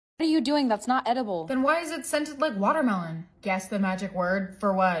What are you doing? That's not edible. Then why is it scented like watermelon? Guess the magic word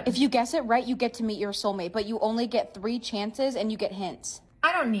for what? If you guess it right, you get to meet your soulmate, but you only get 3 chances and you get hints.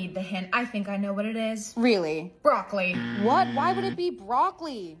 I don't need the hint. I think I know what it is. Really? Broccoli. What? Why would it be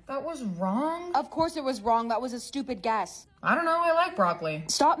broccoli? That was wrong? Of course it was wrong. That was a stupid guess. I don't know. I like broccoli.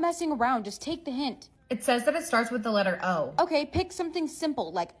 Stop messing around. Just take the hint. It says that it starts with the letter O. Okay, pick something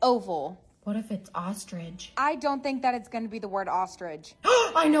simple, like oval. What if it's ostrich? I don't think that it's going to be the word ostrich.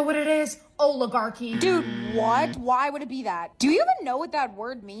 I know what it is. Oligarchy. Dude, what? Why would it be that? Do you even know what that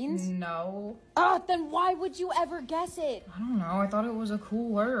word means? No. Then why would you ever guess it? I don't know. I thought it was a cool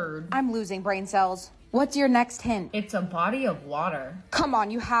word. I'm losing brain cells. What's your next hint? It's a body of water. Come on,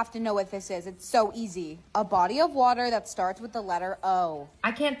 you have to know what this is. It's so easy. A body of water that starts with the letter O.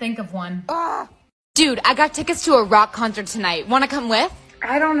 I can't think of one. Dude, I got tickets to a rock concert tonight. Wanna come with?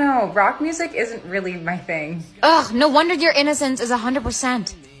 I don't know. Rock music isn't really my thing. Ugh, no wonder your innocence is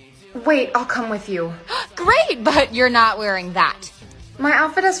 100%. Wait, I'll come with you. Great, but you're not wearing that. My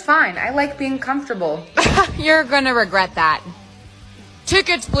outfit is fine. I like being comfortable. You're gonna regret that.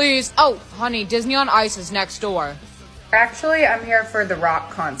 Tickets, please. Oh, honey, Disney on Ice is next door. Actually, I'm here for the rock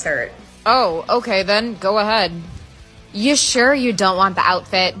concert. Oh, okay then. Go ahead. You sure you don't want the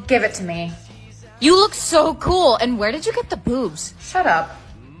outfit? Give it to me. You look so cool. And where did you get the boobs? Shut up.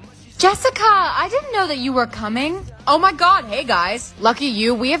 Jessica, I didn't know that you were coming. Oh my god, hey guys. Lucky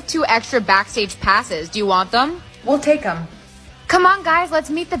you, we have 2 extra backstage passes. Do you want them? We'll take them. Come on guys, let's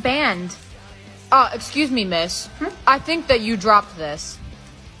meet the band. Excuse me, miss. I think that you dropped this.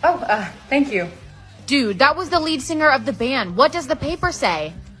 Oh, thank you. Dude, that was the lead singer of the band. What does the paper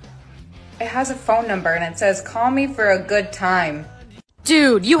say? It has a phone number and it says, call me for a good time.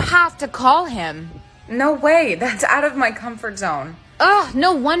 Dude, you have to call him. No way, that's out of my comfort zone. Ugh,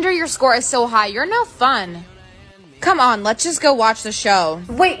 no wonder your score is so high. You're no fun. Come on, let's just go watch the show.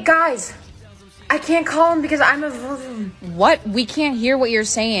 Wait, guys. I can't call him because I'm a virgin. What? We can't hear what you're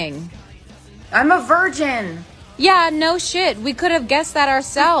saying. I'm a virgin. Yeah, no shit. We could have guessed that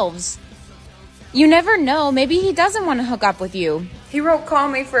ourselves. You never know. Maybe he doesn't want to hook up with you. He wrote call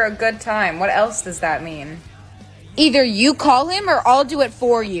me for a good time. What else does that mean? Either you call him or I'll do it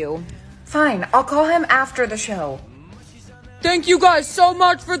for you. Fine, I'll call him after the show. Thank you guys so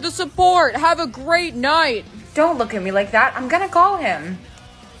much for the support. Have a great night. Don't look at me like that. I'm gonna call him.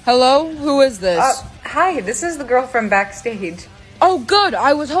 Hello? Who is this? Hi, this is the girl from backstage. Oh, good.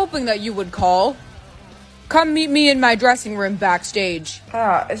 I was hoping that you would call. Come meet me in my dressing room backstage.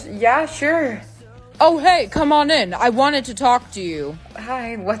 Yeah, sure. Oh, hey, come on in. I wanted to talk to you.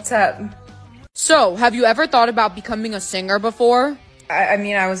 Hi, what's up? So, have you ever thought about becoming a singer before? I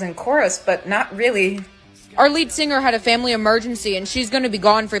mean, I was in chorus, but not really. Our lead singer had a family emergency and she's gonna be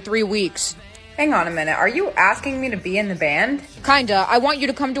gone for 3 weeks. Hang on a minute, are you asking me to be in the band? Kinda. I want you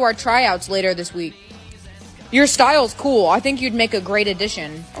to come to our tryouts later this week. Your style's cool. I think you'd make a great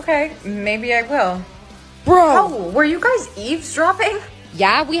addition. Okay, maybe I will. Bro! Oh, were you guys eavesdropping?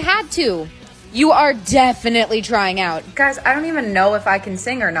 Yeah, we had to. You are definitely trying out. Guys, I don't even know if I can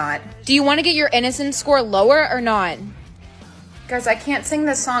sing or not. Do you want to get your innocence score lower or not? Guys, I can't sing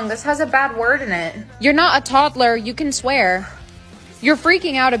this song. This has a bad word in it. You're not a toddler. You can swear. You're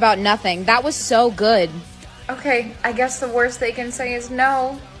freaking out about nothing. That was so good. Okay, I guess the worst they can say is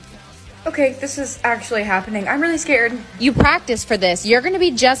no. Okay, this is actually happening. I'm really scared. You practiced for this. You're going to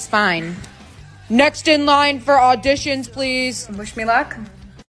be just fine. Next in line for auditions, please. Wish me luck.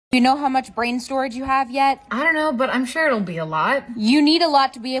 Do you know how much brain storage you have yet? I don't know, but I'm sure it'll be a lot. You need a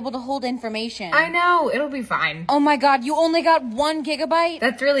lot to be able to hold information. I know, it'll be fine. Oh my god, you only got 1 gigabyte?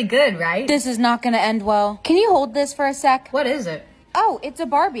 That's really good, right? This is not gonna end well. Can you hold this for a sec? What is it? Oh, it's a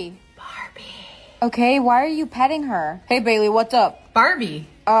Barbie. Barbie. Okay, why are you petting her? Hey Bailey, what's up? Barbie.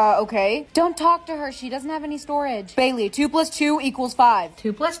 Okay. Don't talk to her, she doesn't have any storage. Bailey, 2 plus 2 equals 5.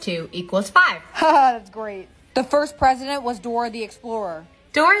 2 plus 2 equals 5. Haha, that's great. The first president was Dora the Explorer.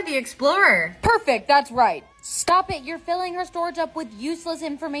 Dora the Explorer. Perfect, that's right. Stop it, you're filling her storage up with useless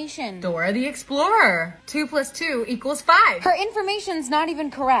information. Dora the Explorer. 2 plus 2 equals 5. Her information's not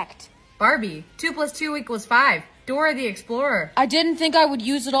even correct. Barbie. 2 plus 2 equals 5. Dora the Explorer. I didn't think I would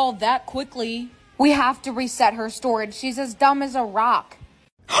use it all that quickly. We have to reset her storage. She's as dumb as a rock.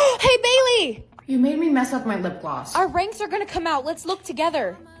 Hey, Bailey! You made me mess up my lip gloss. Our ranks are gonna come out. Let's look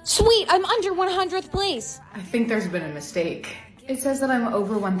together. Sweet, I'm under 100th place. I think there's been a mistake. It says that I'm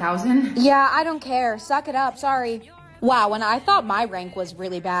over 1,000. Yeah, I don't care. Suck it up. Sorry. Wow, and I thought my rank was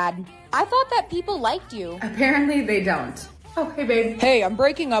really bad. I thought that people liked you. Apparently they don't. Oh, hey, babe. Hey, I'm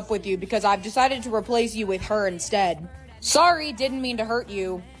breaking up with you because I've decided to replace you with her instead. Sorry, didn't mean to hurt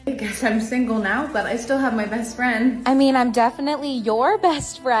you. I guess I'm single now, but I still have my best friend. I mean, I'm definitely your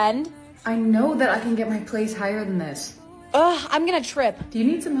best friend. I know that I can get my place higher than this. Ugh, I'm gonna trip. Do you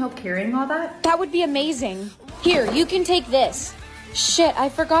need some help carrying all that? That would be amazing. Here, you can take this. Shit, I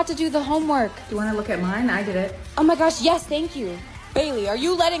forgot to do the homework. Do you want to look at mine? I did it. Oh my gosh, yes, thank you. Bailey, are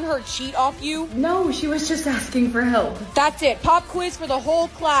you letting her cheat off you? No, she was just asking for help. That's it, pop quiz for the whole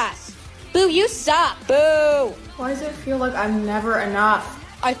class. Boo, you suck. Boo. Why does it feel like I'm never enough?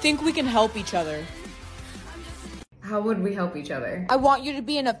 I think we can help each other. How would we help each other? I want you to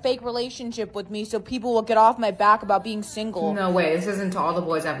be in a fake relationship with me so people will get off my back about being single. No way, this isn't to all the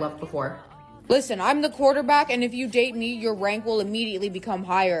boys I've left before. Listen, I'm the quarterback, and if you date me, your rank will immediately become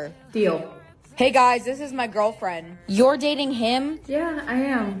higher. Deal. Hey guys, this is my girlfriend. You're dating him? Yeah, I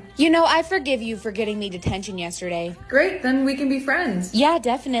am. You know, I forgive you for getting me detention yesterday. Great, then we can be friends. Yeah,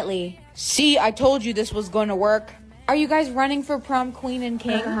 definitely. See, I told you this was gonna work. Are you guys running for prom queen and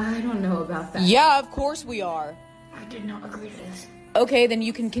king? I don't know about that. Yeah, of course we are. I did not agree to this. Okay, then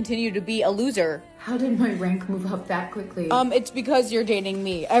you can continue to be a loser. How did my rank move up that quickly? It's because you're dating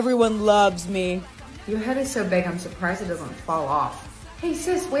me. Everyone loves me. Your head is so big, I'm surprised it doesn't fall off. Hey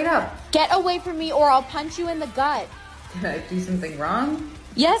sis, wait up. Get away from me or I'll punch you in the gut. Did I do something wrong?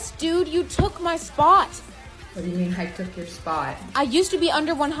 Yes, dude, you took my spot. What do you mean I took your spot? I used to be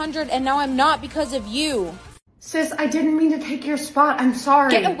under 100 and now I'm not because of you. Sis, I didn't mean to take your spot. I'm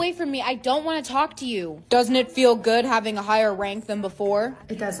sorry. Get away from me. I don't want to talk to you. Doesn't it feel good having a higher rank than before?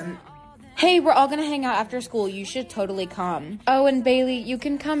 It doesn't. Hey, we're all gonna hang out after school. You should totally come. Oh, and Bailey, you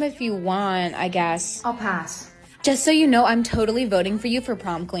can come if you want, I guess. I'll pass. Just so you know, I'm totally voting for you for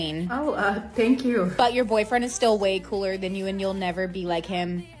prom queen. Oh, thank you. But your boyfriend is still way cooler than you and you'll never be like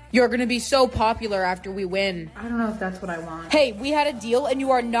him. You're gonna be so popular after we win. I don't know if that's what I want. Hey, we had a deal and you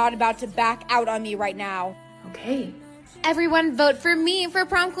are not about to back out on me right now. Okay. Everyone vote for me for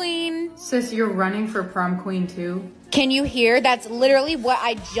prom queen. Sis, you're running for prom queen too? Can you hear? That's literally what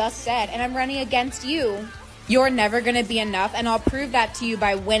I just said, and I'm running against you. You're never gonna be enough, and I'll prove that to you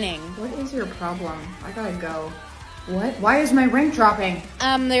by winning. What is your problem? I gotta go. What? Why is my rank dropping?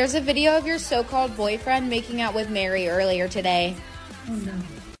 There's a video of your so-called boyfriend making out with Mary earlier today. Oh no.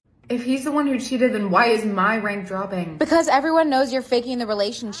 If he's the one who cheated, then why is my rank dropping? Because everyone knows you're faking the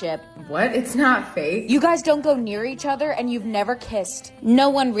relationship. What? It's not fake. You guys don't go near each other and you've never kissed. No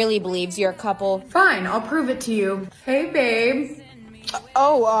one really believes you're a couple. Fine, I'll prove it to you. Hey, babe.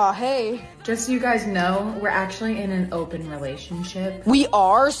 Hey. Just so you guys know, we're actually in an open relationship. We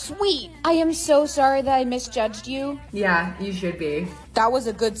are? Sweet. I am so sorry that I misjudged you. Yeah, you should be. That was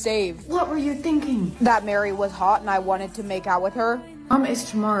a good save. What were you thinking? That Mary was hot and I wanted to make out with her. Is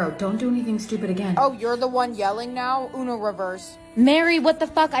tomorrow. Don't do anything stupid again. Oh, you're the one yelling now? Uno reverse. Mary, what the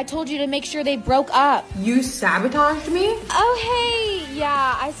fuck? I told you to make sure they broke up. You sabotaged me? Oh, hey.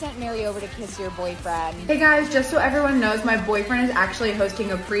 Yeah, I sent Mary over to kiss your boyfriend. Hey guys, just so everyone knows, my boyfriend is actually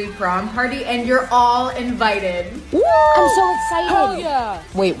hosting a pre-prom party and you're all invited. Woo! I'm so excited. Hell yeah.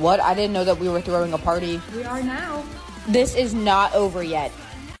 Wait, what? I didn't know that we were throwing a party. We are now. This is not over yet.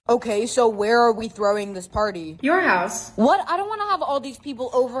 Okay, so where are we throwing this party? Your house. What? I don't want to have all these people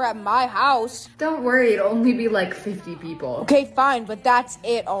over at my house. Don't worry, it'll only be like 50 people. Okay, fine, but that's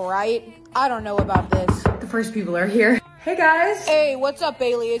it, all right? I don't know about this. The first people are here. Hey guys. Hey, what's up,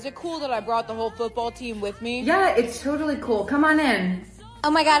 Bailey? Is it cool that I brought the whole football team with me? Yeah, it's totally cool. Come on in.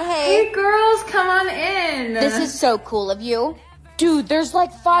 Oh my god, hey. Hey girls, come on in. This is so cool of you. Dude, there's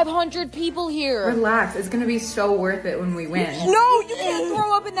like 500 people here. Relax, it's gonna be so worth it when we win. No, you can't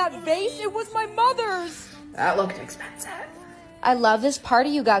throw up in that vase. It was my mother's. That looked expensive. I love this party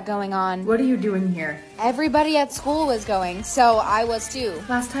you got going on. What are you doing here? Everybody at school was going, so I was too.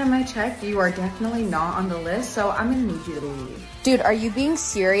 Last time I checked, you are definitely not on the list, so I'm gonna need you to leave. Dude, are you being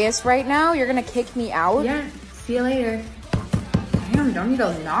serious right now? You're gonna kick me out? Yeah, see you later. Damn, don't need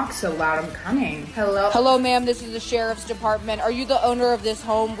to knock so loud, I'm coming. Hello? Hello, ma'am. This is the sheriff's department. Are you the owner of this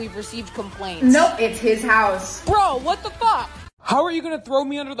home? We've received complaints. Nope, it's his house. Bro, what the fuck? How are you gonna throw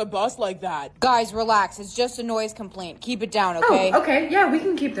me under the bus like that? Guys, relax. It's just a noise complaint. Keep it down, okay? Oh, okay, yeah, we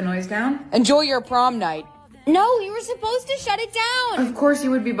can keep the noise down. Enjoy your prom night. No, you were supposed to shut it down. Of course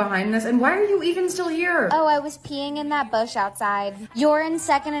you would be behind this, and why are you even still here? Oh, I was peeing in that bush outside. You're in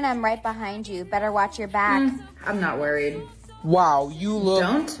second and I'm right behind you. Better watch your back. I'm not worried. Wow, you look...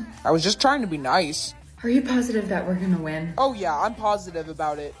 Don't? I was just trying to be nice. Are you positive that we're gonna win? Oh yeah, I'm positive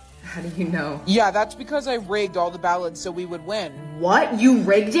about it. How do you know? Yeah, that's because I rigged all the ballots so we would win. What? You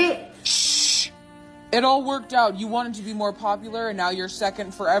rigged it? Shh! It all worked out. You wanted to be more popular, and now you're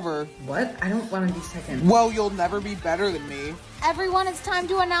second forever. What? I don't want to be second. Well, you'll never be better than me. Everyone, it's time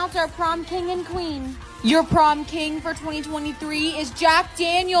to announce our prom king and queen. Your prom king for 2023 is Jack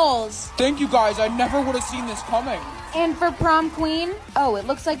Daniels. Thank you guys. I never would have seen this coming. And for prom queen, oh, it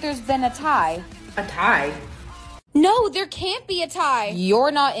looks like there's been a tie. A tie? No, there can't be a tie.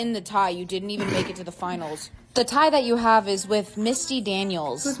 You're not in the tie. You didn't even make it to the finals. The tie that you have is with Misty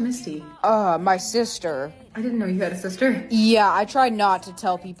Daniels. Who's Misty? My sister. I didn't know you had a sister. Yeah, I tried not to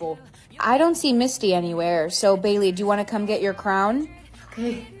tell people. I don't see Misty anywhere. So, Bailey, do you want to come get your crown?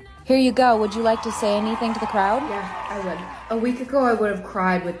 Okay. Here you go. Would you like to say anything to the crowd? Yeah, I would. A week ago, I would have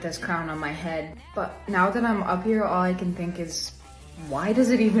cried with this crown on my head. But now that I'm up here, all I can think is, why does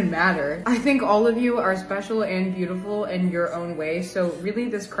it even matter? I think all of you are special and beautiful in your own way, so really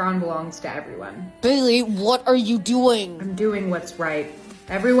this crown belongs to everyone. Bailey, what are you doing? I'm doing what's right.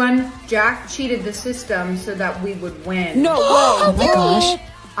 Everyone, Jack cheated the system so that we would win. No way! Oh my gosh.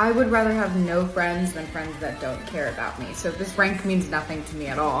 I would rather have no friends than friends that don't care about me, so this rank means nothing to me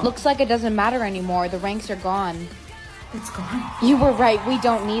at all. Looks like it doesn't matter anymore. The ranks are gone. It's gone. You were right. We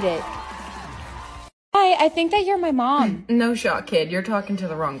don't need it. Hi, I think that you're my mom. No shot, kid. You're talking to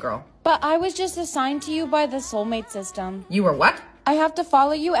the wrong girl. But I was just assigned to you by the soulmate system. You were what? I have to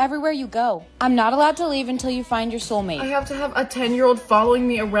follow you everywhere you go. I'm not allowed to leave until you find your soulmate. I have to have a 10-year-old following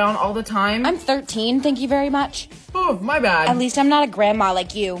me around all the time? I'm 13, thank you very much. Oh, my bad. At least I'm not a grandma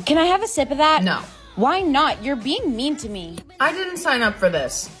like you. Can I have a sip of that? No. Why not? You're being mean to me. I didn't sign up for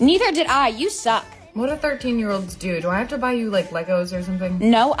this. Neither did I. You suck. What do 13-year-olds do? Do I have to buy you, like, Legos or something?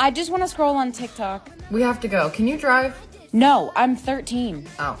 No, I just want to scroll on TikTok. We have to go. Can you drive? No, I'm 13.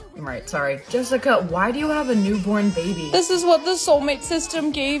 Oh, right, sorry. Jessica, why do you have a newborn baby? This is what the soulmate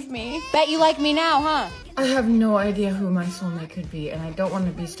system gave me. Bet you like me now, huh? I have no idea who my soulmate could be, and I don't want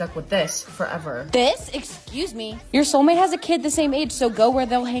to be stuck with this forever. This? Excuse me. Your soulmate has a kid the same age, so go where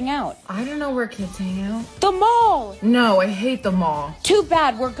they'll hang out. I don't know where kids hang out. The mall! No, I hate the mall. Too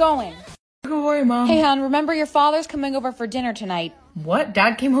bad, we're going. Go away, Mom. Hey, hon, remember your father's coming over for dinner tonight. What?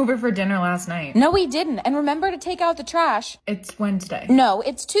 Dad came over for dinner last night. No, he didn't. And remember to take out the trash. It's Wednesday. No,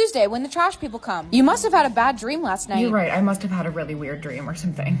 it's Tuesday when the trash people come. You must have had a bad dream last night. You're right. I must have had a really weird dream or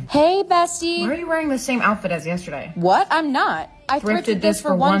something. Hey, bestie. Why are you wearing the same outfit as yesterday? What? I'm not. I thrifted this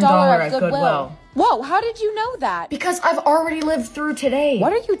for $1 at Goodwill. Whoa, how did you know that? Because I've already lived through today.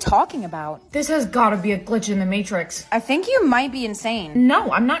 What are you talking about? This has gotta be a glitch in the Matrix. I think you might be insane.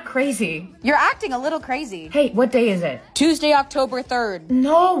 No, I'm not crazy. You're acting a little crazy. Hey, what day is it? Tuesday, October 3rd.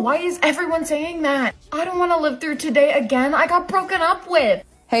 No, why is everyone saying that? I don't want to live through today again. I got broken up with.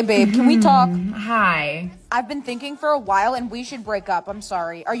 Hey, babe, can we talk? Hi. I've been thinking for a while and we should break up. I'm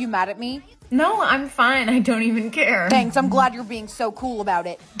sorry. Are you mad at me? No, I'm fine. I don't even care. Thanks, I'm glad you're being so cool about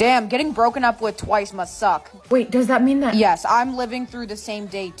it. Damn, getting broken up with twice must suck. Wait, does that mean that— Yes, I'm living through the same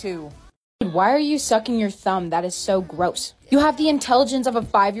day too. Why are you sucking your thumb? That is so gross. You have the intelligence of a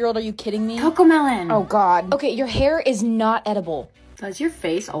 5-year-old. Are you kidding me? Cocomelon. Oh god. Okay, your hair is not edible. Does your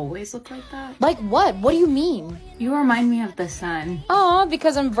face always look like that? Like what? What do you mean? You remind me of the sun. Aw,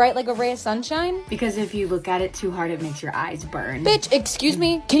 because I'm bright like a ray of sunshine? Because if you look at it too hard, it makes your eyes burn. Bitch, excuse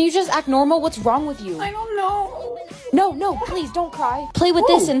me? Can you just act normal? What's wrong with you? I don't know. No, please don't cry. Play with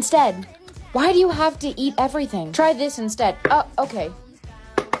this instead. Why do you have to eat everything? Try this instead. Okay.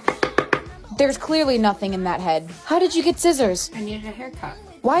 There's clearly nothing in that head. How did you get scissors? I needed a haircut.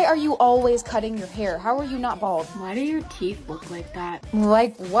 Why are you always cutting your hair? How are you not bald? Why do your teeth look like that?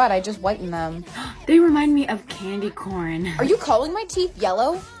 Like what? I just whitened them. They remind me of candy corn. Are you calling my teeth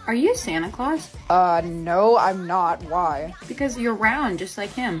yellow? Are you Santa Claus? No, I'm not. Why? Because you're round, just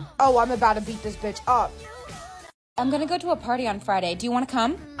like him. Oh, I'm about to beat this bitch up. I'm gonna go to a party on Friday. Do you want to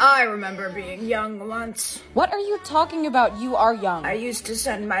come? I remember being young once. What are you talking about? You are young. I used to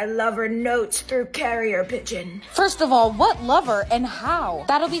send my lover notes through carrier pigeon. First of all, what lover and how?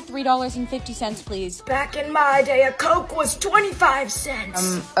 That'll be $3.50, please. Back in my day, a Coke was 25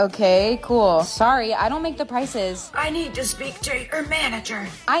 cents. Okay, cool. Sorry, I don't make the prices. I need to speak to your manager.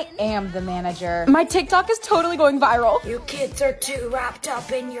 I am the manager. My TikTok is totally going viral. You kids are too wrapped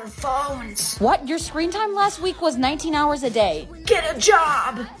up in your phones. What? Your screen time last week was 19 hours a day. Get a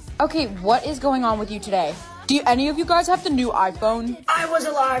job. Okay, what is going on with you today? Do any of you guys have the new iPhone? I was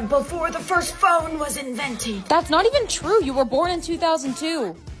alive before the first phone was invented. That's not even true. You were born in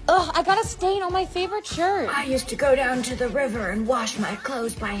 2002. Ugh, I got a stain on my favorite shirt. I used to go down to the river and wash my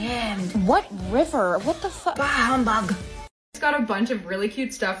clothes by hand. What river? What the fuck? Bah humbug. It's got a bunch of really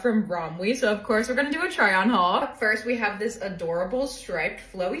cute stuff from Bromley, so of course we're gonna do a try on haul. Up first, we have this adorable striped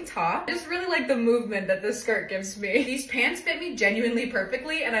flowy top. I just really like the movement that this skirt gives me. These pants fit me genuinely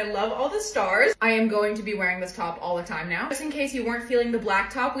perfectly, and I love all the stars. I am going to be wearing this top all the time now. Just in case you weren't feeling the black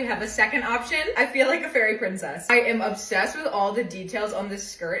top, we have a second option. I feel like a fairy princess. I am obsessed with all the details on this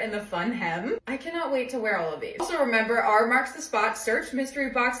skirt and the fun hem. I cannot wait to wear all of these. Also remember, R marks the spot. Search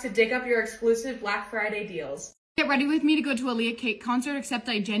mystery box to dig up your exclusive Black Friday deals. Get ready with me to go to a Leah Kate concert, except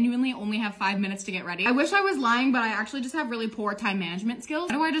I genuinely only have 5 minutes to get ready. I wish I was lying, but I actually just have really poor time management skills.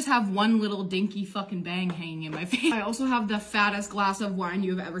 Why do I just have one little dinky fucking bang hanging in my face? I also have the fattest glass of wine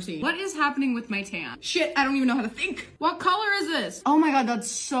you've ever seen. What is happening with my tan? Shit, I don't even know how to think. What color is this? Oh my god,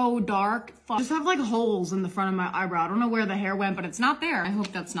 that's so dark. Fuck. I just have like holes in the front of my eyebrow. I don't know where the hair went, but it's not there. I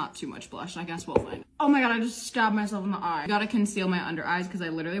hope that's not too much blush. I guess we'll find. Oh my god, I just stabbed myself in the eye. I gotta conceal my under eyes because I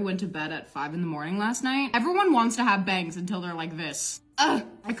literally went to bed at 5 in the morning last night. Everyone wants to have bangs until they're like this. Ugh.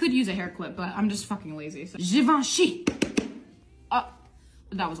 I could use a hair clip, but I'm just fucking lazy. So. Givenchy.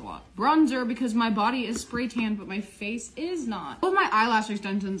 That was a lot. Bronzer because my body is spray tan, but my face is not. All of my eyelash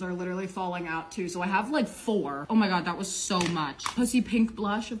extensions are literally falling out too, so I have like 4. Oh my god, that was so much. Pussy pink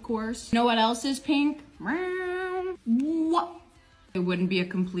blush, of course. You know what else is pink? What? It wouldn't be a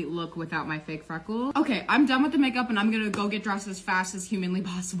complete look without my fake freckle. Okay, I'm done with the makeup and I'm gonna go get dressed as fast as humanly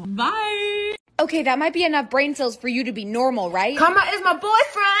possible. Bye! Okay, that might be enough brain cells for you to be normal, right? Karma is my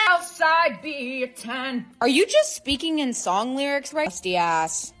boyfriend. Outside be a 10. Are you just speaking in song lyrics, right? Rusty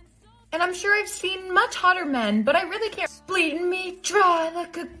ass. And I'm sure I've seen much hotter men, but I really can't. Bleeding me dry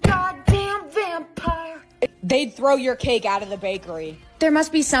like a goddamn vampire. They'd throw your cake out of the bakery. There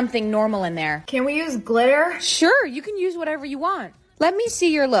must be something normal in there. Can we use glitter? Sure, you can use whatever you want. Let me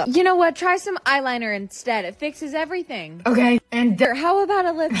see your look. You know what? Try some eyeliner instead. It fixes everything. Okay, and how about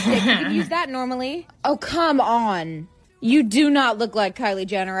a lipstick? You could use that normally. Oh, come on. You do not look like Kylie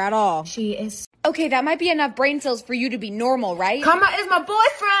Jenner at all. she is. Okay, that might be enough brain cells for you to be normal, right? Karma is my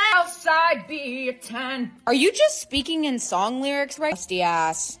boyfriend. Outside be a 10. Are you just speaking in song lyrics, right? Rusty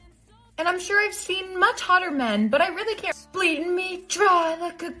ass. And I'm sure I've seen much hotter men, but I really can't. Bleeding me dry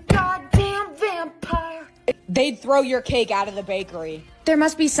like a goddamn vampire. They'd throw your cake out of the bakery. There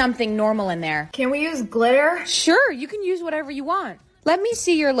must be something normal in there. Can we use glitter? Sure, you can use whatever you want. Let me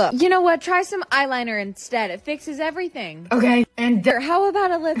see your look. You know what? Try some eyeliner instead. It fixes everything. Okay, and how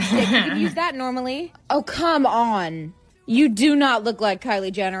about a lipstick? You could use that normally. Oh, come on. You do not look like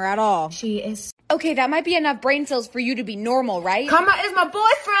Kylie Jenner at all. she is. Okay, that might be enough brain cells for you to be normal, right? Karma is my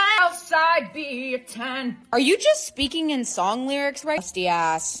boyfriend. Outside be a 10. Are you just speaking in song lyrics, right? Rusty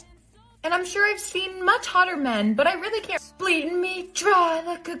ass. And I'm sure I've seen much hotter men, but I really can't. Bleeding me dry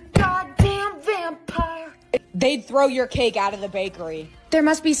like a goddamn vampire. They'd throw your cake out of the bakery. There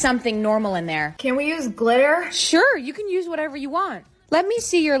must be something normal in there. Can we use glitter? Sure, you can use whatever you want. Let me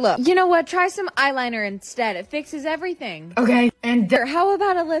see your look. You know what? Try some eyeliner instead. It fixes everything. Okay, and how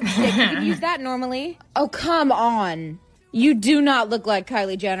about a lipstick? You could use that normally. Oh, come on. You do not look like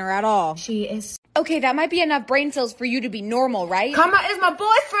Kylie Jenner at all. she is. Okay, that might be enough brain cells for you to be normal, right? Karma is my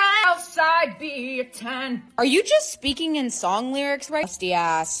boyfriend. Outside be a 10. Are you just speaking in song lyrics, right? Rusty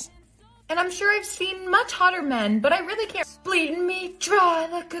ass. And I'm sure I've seen much hotter men, but I really can't. Bleeding me dry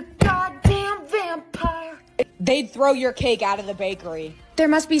like a goddamn vampire. They'd throw your cake out of the bakery. There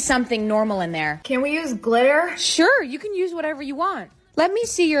must be something normal in there. Can we use glitter? Sure, you can use whatever you want. Let me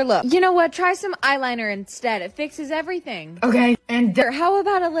see your look. You know what? Try some eyeliner instead. It fixes everything. Okay, and how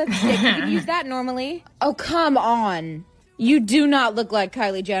about a lipstick? You could use that normally. Oh, come on. You do not look like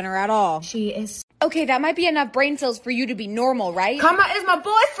Kylie Jenner at all. she is. Okay, that might be enough brain cells for you to be normal, right? Karma is my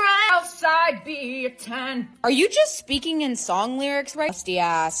boyfriend. Outside be a 10. Are you just speaking in song lyrics, right? Rusty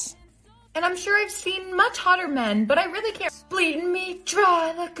ass. And I'm sure I've seen much hotter men, but I really can't. Bleeding me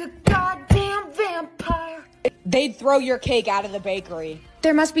dry like a goddamn vampire. They'd throw your cake out of the bakery.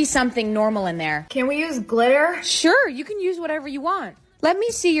 There must be something normal in there. Can we use glitter? Sure, you can use whatever you want. Let me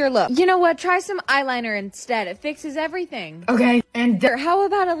see your look. You know what? Try some eyeliner instead. It fixes everything. Okay, and how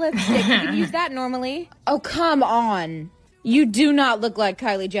about a lipstick? You could use that normally. Oh, come on. You do not look like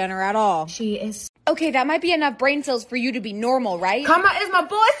Kylie Jenner at all. she is. Okay, that might be enough brain cells for you to be normal, right? Karma is my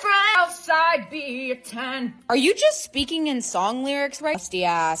boyfriend. Outside be a 10. Are you just speaking in song lyrics, right? Rusty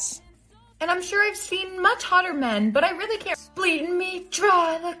ass. And I'm sure I've seen much hotter men, but I really can't. Bleeding me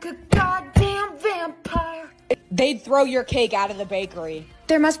dry like a goddamn vampire. They'd throw your cake out of the bakery.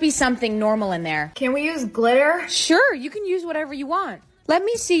 There must be something normal in there. Can we use glitter? Sure, you can use whatever you want. Let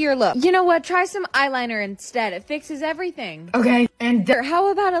me see your look. You know what? Try some eyeliner instead. It fixes everything. Okay, and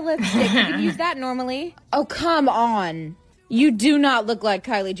how about a lipstick? You could use that normally. Oh, come on. You do not look like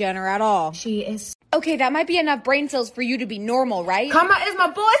Kylie Jenner at all. She is. Okay, that might be enough brain cells for you to be normal, right? Karma is my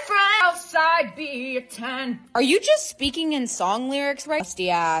boyfriend. Outside be a 10. Are you just speaking in song lyrics, right? Rusty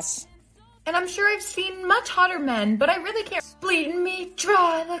ass. And I'm sure I've seen much hotter men, but I really can't bleeding me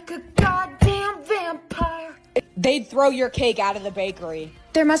dry like a goddamn vampire. They'd throw your cake out of the bakery.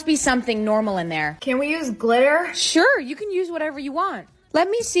 There must be something normal in there. Can we use glitter? Sure, you can use whatever you want. Let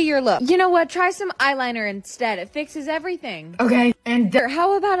me see your look. You know what? Try some eyeliner instead. It fixes everything. Okay, and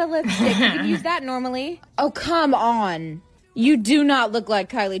How about a lipstick? You can use that normally. Oh, come on. You do not look like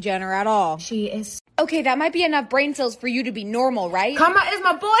Kylie Jenner at all. she is. Okay, that might be enough brain cells for you to be normal, right? Karma is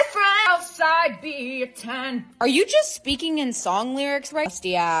my boyfriend. Outside be a 10. Are you just speaking in song lyrics, right?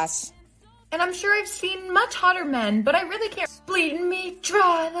 Rusty ass. And I'm sure I've seen much hotter men, but I really can't bleeding me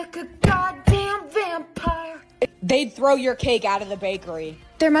dry like a goddamn vampire. They'd throw your cake out of the bakery.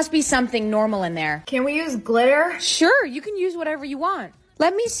 There must be something normal in there. Can we use glitter? Sure, you can use whatever you want.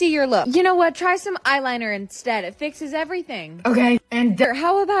 Let me see your look. You know what? Try some eyeliner instead. It fixes everything. Okay, and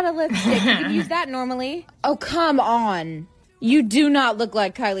How about a lipstick? You can use that normally. Oh, come on. You do not look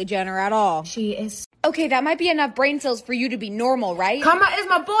like Kylie Jenner at all. she is. Okay, that might be enough brain cells for you to be normal, right? Karma is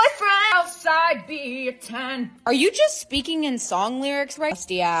my boyfriend. Outside be a 10. Are you just speaking in song lyrics, right?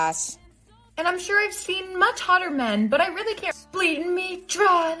 Rusty ass. And I'm sure I've seen much hotter men, but I really can't bleeding me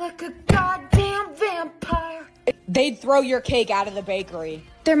dry like a goddamn vampire. They'd throw your cake out of the bakery.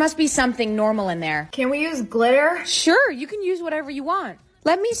 There must be something normal in there. Can we use glitter? Sure, you can use whatever you want.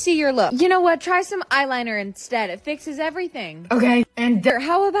 Let me see your look. You know what? Try some eyeliner instead. It fixes everything. Okay, and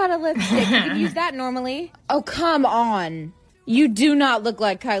How about a lipstick? You can use that normally. Oh, come on. You do not look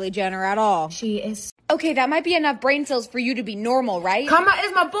like Kylie Jenner at all. she is. Okay, that might be enough brain cells for you to be normal, right? Karma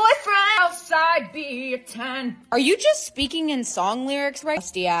is my boyfriend. Outside be a 10. Are you just speaking in song lyrics, right?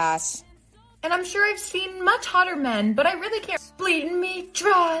 Rusty ass. And I'm sure I've seen much hotter men, but I really can't bleeding me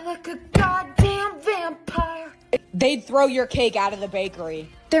dry like a goddamn vampire. They'd throw your cake out of the bakery.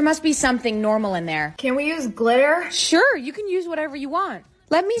 There must be something normal in there. Can we use glitter? Sure, you can use whatever you want.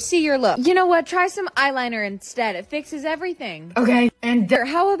 Let me see your look. You know what? Try some eyeliner instead. It fixes everything. Okay, and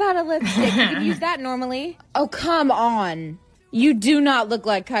How about a lipstick? You can use that normally. Oh, come on. You do not look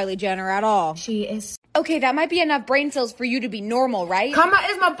like Kylie Jenner at all. she is. Okay, that might be enough brain cells for you to be normal, right? Karma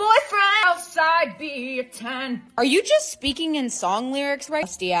is my boyfriend. Outside be a 10. Are you just speaking in song lyrics, right?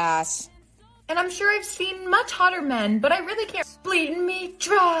 Rusty ass. And I'm sure I've seen much hotter men, but I really can't bleeding me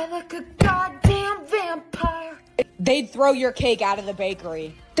dry like a goddamn vampire. They'd throw your cake out of the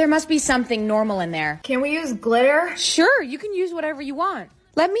bakery. There must be something normal in there. Can we use glitter? Sure, you can use whatever you want.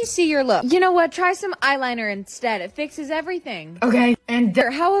 Let me see your look. You know what? Try some eyeliner instead. It fixes everything. Okay, and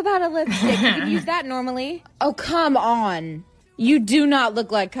How about a lipstick? You can use that normally. Oh, come on. You do not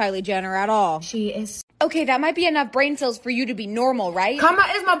look like Kylie Jenner at all. she is. Okay, that might be enough brain cells for you to be normal, right? Karma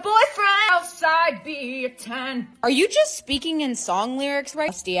is my boyfriend. Outside be a 10. Are you just speaking in song lyrics, right?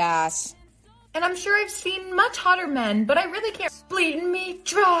 Rusty ass. And I'm sure I've seen much hotter men, but I really can't bleeding me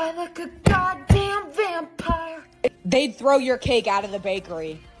dry like a goddamn vampire. They'd throw your cake out of the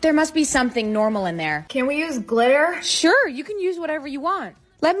bakery. There must be something normal in there. Can we use glitter? Sure, you can use whatever you want.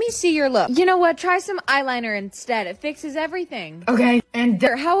 Let me see your look. You know what? Try some eyeliner instead. It fixes everything. Okay, and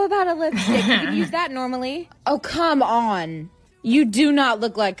How about a lipstick? You can use that normally. Oh, come on. You do not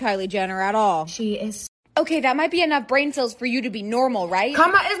look like Kylie Jenner at all. she is. Okay, that might be enough brain cells for you to be normal, right?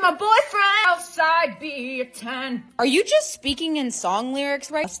 Karma is my boyfriend. Outside be a 10. Are you just speaking in song lyrics,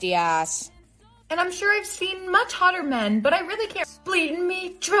 right? Rusty ass. And I'm sure I've seen much hotter men, but I really can't bleeding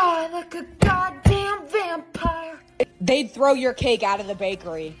me dry like a goddamn vampire. They'd throw your cake out of the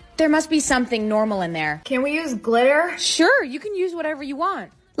bakery. There must be something normal in there. Can we use glitter? Sure, you can use whatever you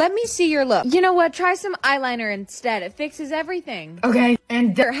want. Let me see your look. You know what? Try some eyeliner instead. It fixes everything. Okay,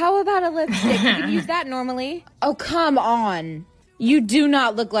 and How about a lipstick? You can use that normally. Oh, come on. You do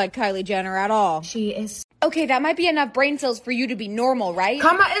not look like Kylie Jenner at all. she is. Okay, that might be enough brain cells for you to be normal, right?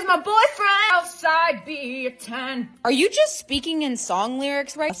 Karma is my boyfriend. Outside be a 10. Are you just speaking in song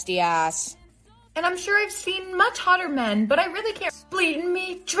lyrics, right? Rusty ass. And I'm sure I've seen much hotter men, but I really can't bleeding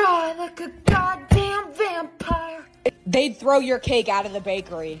me dry like a goddamn vampire. They'd throw your cake out of the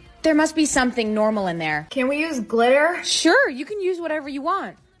bakery. There must be something normal in there. Can we use glitter? Sure, you can use whatever you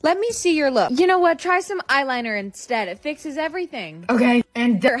want. Let me see your look. You know what? Try some eyeliner instead. It fixes everything. Okay,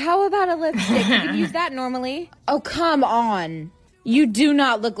 and How about a lipstick? You can use that normally. Oh, come on. You do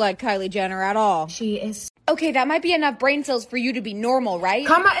not look like Kylie Jenner at all. she is. Okay, that might be enough brain cells for you to be normal, right?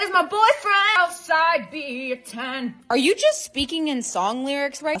 Karma is my boyfriend. Outside be a 10. Are you just speaking in song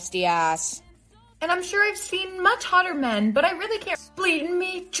lyrics, right? Rusty ass. And I'm sure I've seen much hotter men, but I really can't bleeding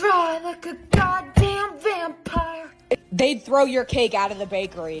me dry like a goddamn vampire. They'd throw your cake out of the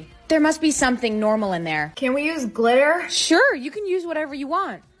bakery. There must be something normal in there. Can we use glitter? Sure, you can use whatever you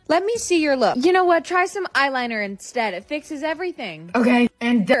want. Let me see your look. You know what? Try some eyeliner instead. It fixes everything. Okay,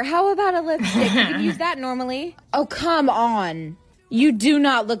 and How about a lipstick? You can use that normally. Oh, come on. You do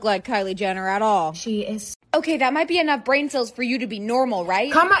not look like Kylie Jenner at all. she is. Okay, that might be enough brain cells for you to be normal,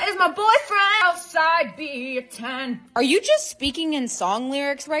 right? Karma is my boyfriend. Outside be a 10. Are you just speaking in song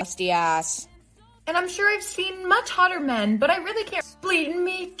lyrics, right? Rusty ass. And I'm sure I've seen much hotter men, but I really can't bleeding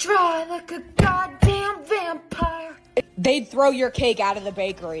me dry like a goddamn vampire. They'd throw your cake out of the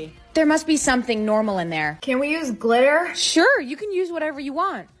bakery. There must be something normal in there. Can we use glitter? Sure, you can use whatever you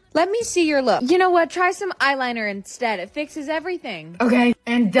want. Let me see your look. You know what? Try some eyeliner instead. It fixes everything. Okay,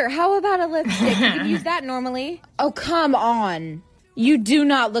 and How about a lipstick? You can use that normally. Oh, come on. You do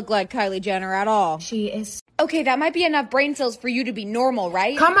not look like Kylie Jenner at all. she is. Okay, that might be enough brain cells for you to be normal,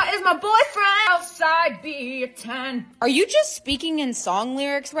 right? Karma is my boyfriend. Outside be a 10. Are you just speaking in song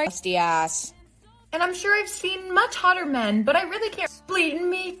lyrics, right? Rusty ass. And I'm sure I've seen much hotter men, but I really can't bleeding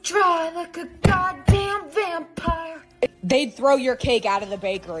me dry like a goddamn vampire. They'd throw your cake out of the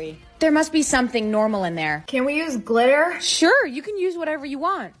bakery. There must be something normal in there. Can we use glitter? Sure, you can use whatever you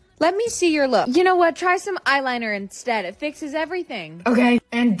want. Let me see your look. You know what? Try some eyeliner instead. It fixes everything. Okay,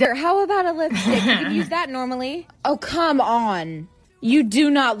 and How about a lipstick? You can use that normally. Oh, come on. You do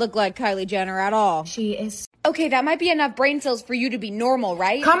not look like Kylie Jenner at all. she is. Okay, that might be enough brain cells for you to be normal,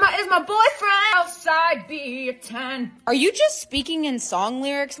 right? Karma is my boyfriend. Outside be a 10. Are you just speaking in song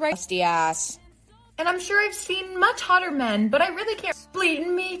lyrics, right? Rusty ass. And I'm sure I've seen much hotter men, but I really can't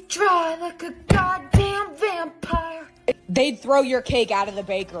bleeding me dry like a goddamn vampire. They'd throw your cake out of the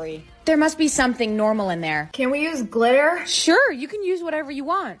bakery. There must be something normal in there. Can we use glitter? Sure, you can use whatever you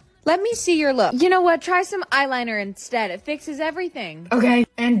want. Let me see your look. You know what? Try some eyeliner instead. It fixes everything. Okay,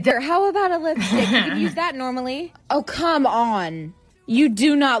 and How about a lipstick? You can use that normally. Oh, come on. You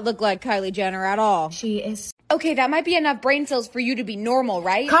do not look like Kylie Jenner at all. she is. Okay, that might be enough brain cells for you to be normal,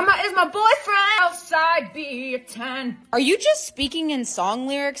 right? Karma is my boyfriend. Outside be a 10. Are you just speaking in song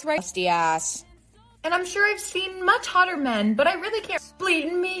lyrics, right? Rusty ass. And I'm sure I've seen much hotter men, but I really can't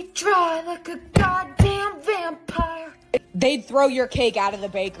bleeding me dry like a goddamn vampire. They'd throw your cake out of the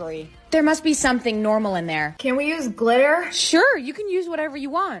bakery. There must be something normal in there. Can we use glitter? Sure, you can use whatever you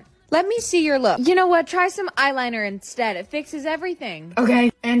want. Let me see your look. You know what? Try some eyeliner instead. It fixes everything.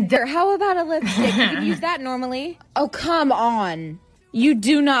 Okay, and How about a lipstick? You can use that normally. Oh, come on. You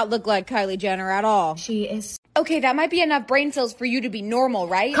do not look like Kylie Jenner at all. she is. Okay, that might be enough brain cells for you to be normal,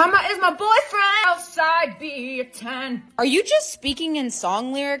 right? Karma is my boyfriend. Outside be a 10. Are you just speaking in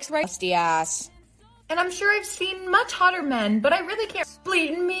song lyrics, right? Rusty ass. And I'm sure I've seen much hotter men, but I really can't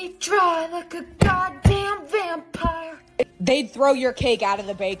bleeding me dry like a goddamn vampire. They'd throw your cake out of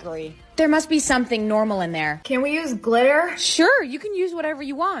the bakery. There must be something normal in there. Can we use glitter? Sure, you can use whatever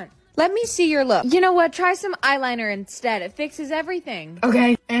you want. Let me see your look. You know what? Try some eyeliner instead. It fixes everything.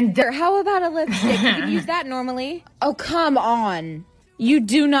 Okay, and How about a lipstick? You can use that normally. Oh, come on. You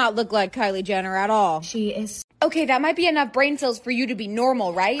do not look like Kylie Jenner at all. she is. Okay, that might be enough brain cells for you to be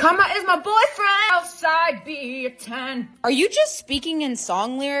normal, right? Karma is my boyfriend. Outside be a 10. Are you just speaking in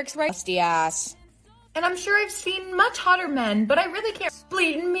song lyrics, right? Rusty ass. And I'm sure I've seen much hotter men, but I really can't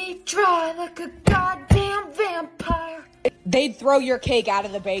bleeding me dry like a goddamn vampire. They'd throw your cake out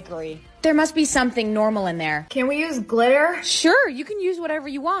of the bakery. There must be something normal in there. Can we use glitter? Sure, you can use whatever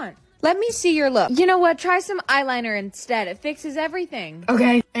you want. Let me see your look. You know what? Try some eyeliner instead. It fixes everything.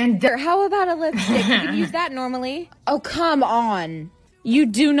 Okay, and How about a lipstick? You can use that normally. Oh, come on. You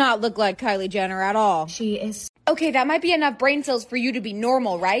do not look like Kylie Jenner at all. she is. Okay, that might be enough brain cells for you to be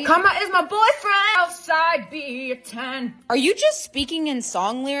normal, right? Karma is my boyfriend. Outside be a 10. Are you just speaking in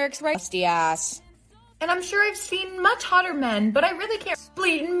song lyrics, right? Rusty ass. And I'm sure I've seen much hotter men, but I really can't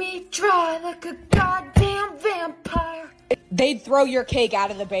bleeding me dry like a goddamn vampire. They'd throw your cake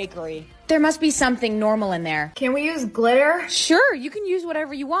out of the bakery. There must be something normal in there. Can we use glitter? Sure, you can use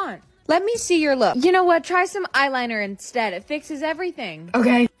whatever you want. Let me see your look. You know what? Try some eyeliner instead. It fixes everything.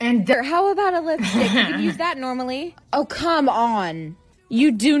 Okay, and How about a lipstick? You can use that normally. Oh, come on.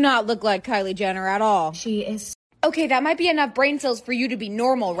 You do not look like Kylie Jenner at all. she is. Okay, that might be enough brain cells for you to be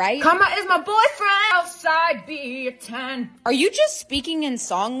normal, right? Karma is my boyfriend. Outside be a 10. Are you just speaking in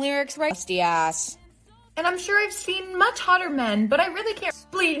song lyrics, right? Rusty ass. And I'm sure I've seen much hotter men, but I really can't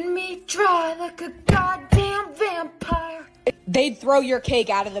bleeding me dry like a goddamn vampire. They'd throw your cake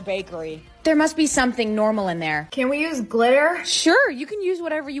out of the bakery. There must be something normal in there. Can we use glitter? Sure, you can use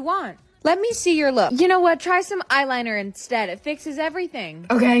whatever you want. Let me see your look. You know what? Try some eyeliner instead. It fixes everything.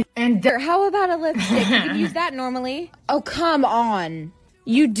 Okay, and How about a lipstick? You can use that normally. Oh, come on.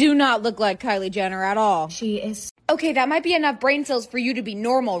 You do not look like Kylie Jenner at all. she is. Okay, that might be enough brain cells for you to be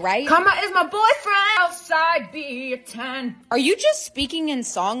normal, right? Karma is my boyfriend. Outside be a 10. Are you just speaking in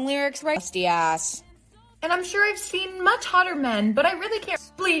song lyrics, right? Rusty ass. And I'm sure I've seen much hotter men, but I really can't.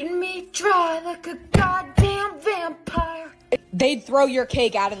 Bleeding me dry like a goddamn vampire. They'd throw your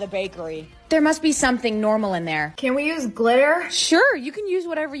cake out of the bakery. There must be something normal in there. Can we use glitter? Sure, you can use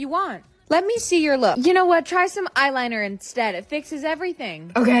whatever you want. Let me see your look. You know what? Try some eyeliner instead. It fixes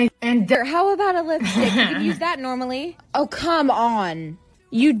everything. Okay, and how about a lipstick? You can use that normally. Oh, come on.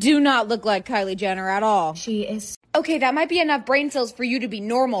 You do not look like Kylie Jenner at all. She is. Okay, that might be enough brain cells for you to be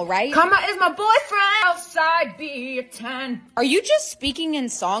normal, right? Karma is my boyfriend. Outside be a 10. Are you just speaking in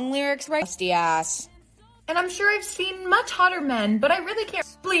song lyrics, right? Rusty ass. And I'm sure I've seen much hotter men, but I really can't.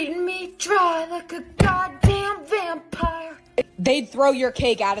 Bleeding me dry like a goddamn vampire. They'd throw your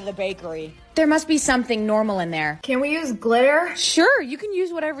cake out of the bakery. There must be something normal in there. Can we use glitter? Sure, you can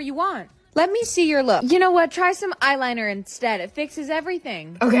use whatever you want. Let me see your look. You know what? Try some eyeliner instead. It fixes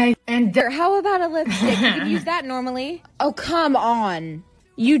everything. Okay, and how about a lipstick? You can use that normally. Oh, come on.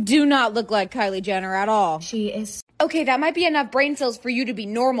 You do not look like Kylie Jenner at all. She is. Okay, that might be enough brain cells for you to be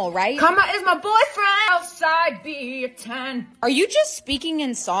normal, right? Karma is my boyfriend. Outside be a 10. Are you just speaking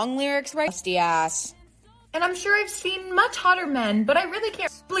in song lyrics, right? Rusty ass. And I'm sure I've seen much hotter men, but I really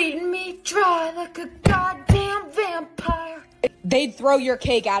can't. Bleeding me dry like a goddamn vampire. They'd throw your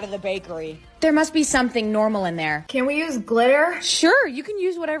cake out of the bakery. There must be something normal in there. Can we use glitter? Sure, you can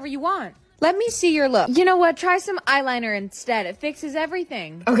use whatever you want. Let me see your look. You know what? Try some eyeliner instead. It fixes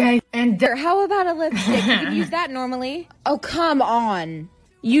everything. Okay, and how about a lipstick? You can use that normally. Oh, come on.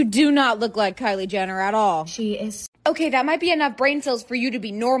 You do not look like Kylie Jenner at all. She is. Okay, that might be enough brain cells for you to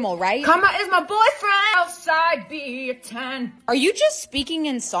be normal, right? Karma is my boyfriend. Outside be a 10. Are you just speaking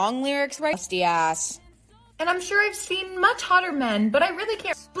in song lyrics, right? Rusty ass. And I'm sure I've seen much hotter men, but I really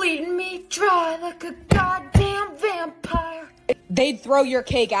can't. Bleeding me dry like a goddamn vampire. They'd throw your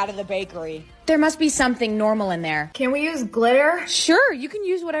cake out of the bakery. There must be something normal in there. Can we use glitter? Sure, you can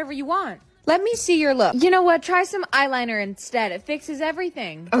use whatever you want. Let me see your look. You know what? Try some eyeliner instead. It fixes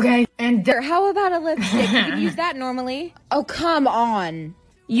everything. Okay, and how about a lipstick? You can use that normally. Oh, come on.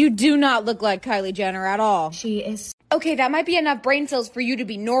 You do not look like Kylie Jenner at all. She is. Okay, that might be enough brain cells for you to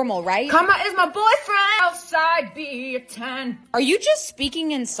be normal, right? Karma is my boyfriend. Outside be a 10. Are you just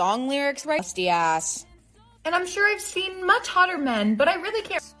speaking in song lyrics, right? Rusty ass. And I'm sure I've seen much hotter men, but I really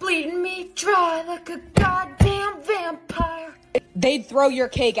can't. Bleeding me dry like a goddamn vampire. They'd throw your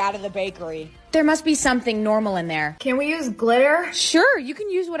cake out of the bakery. There must be something normal in there. Can we use glitter? Sure, you can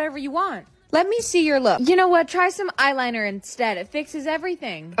use whatever you want. Let me see your look. You know what? Try some eyeliner instead. It fixes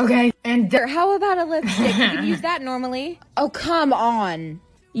everything. Okay, and how about a lipstick? You can use that normally. Oh, come on.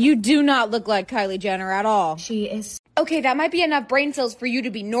 You do not look like Kylie Jenner at all. She is. Okay, that might be enough brain cells for you to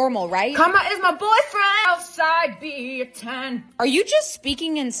be normal, right? Karma is my boyfriend. Outside be a 10. Are you just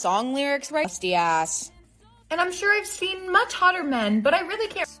speaking in song lyrics, right? Rusty ass. And I'm sure I've seen much hotter men, but I really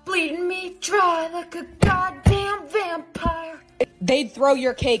can't. Bleeding me dry like a goddamn vampire. They'd throw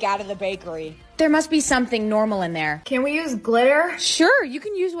your cake out of the bakery. There must be something normal in there. Can we use glitter? Sure, you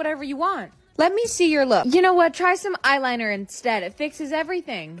can use whatever you want. Let me see your look. You know what? Try some eyeliner instead. It fixes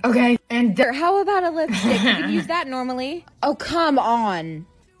everything. Okay, and how about a lipstick? You can use that normally. Oh, come on.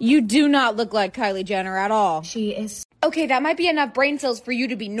 You do not look like Kylie Jenner at all. She is. Okay, that might be enough brain cells for you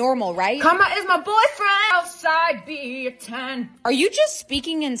to be normal, right? Karma is my boyfriend. Outside be a 10. Are you just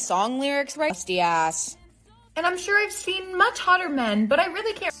speaking in song lyrics, right? Rusty ass. And I'm sure I've seen much hotter men, but I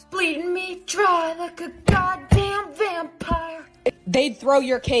really can't. Bleeding me dry like a goddamn vampire. They'd throw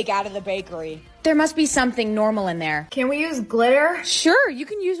your cake out of the bakery. There must be something normal in there. Can we use glitter? Sure, you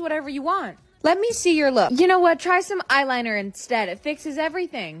can use whatever you want. Let me see your look. You know what? Try some eyeliner instead. It fixes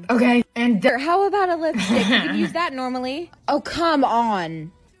everything. Okay, and how about a lipstick? You can use that normally. Oh, come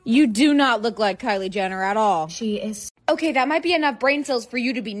on. You do not look like Kylie Jenner at all. She is. Okay, that might be enough brain cells for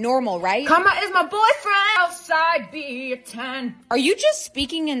you to be normal, right? Karma is my boyfriend. Outside be a 10. Are you just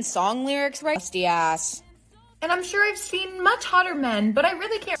speaking in song lyrics, right? Rusty ass. And I'm sure I've seen much hotter men, but I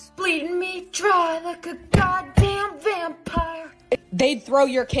really can't. Bleeding me dry like a goddamn vampire. They'd throw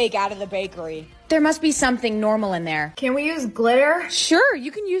your cake out of the bakery. There must be something normal in there. Can we use glitter? Sure,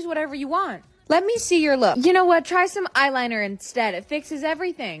 you can use whatever you want. Let me see your look. You know what? Try some eyeliner instead. It fixes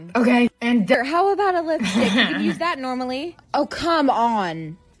everything. Okay, and how about a lipstick? You can use that normally. Oh, come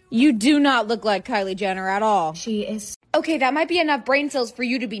on. You do not look like Kylie Jenner at all. She is. Okay, that might be enough brain cells for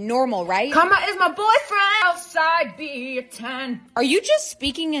you to be normal, right? Karma is my boyfriend. Outside be a 10. Are you just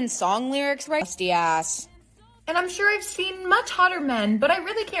speaking in song lyrics, right? Rusty ass. And I'm sure I've seen much hotter men, but I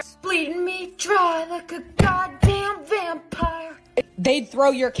really can't. Bleeding me dry like a goddamn vampire. They'd throw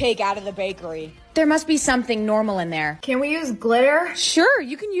your cake out of the bakery. There must be something normal in there. Can we use glitter? Sure,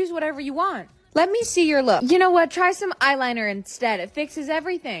 you can use whatever you want. Let me see your look. You know what? Try some eyeliner instead. It fixes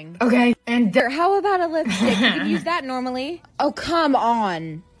everything. Okay, and How about a lipstick? You can use that normally. Oh, come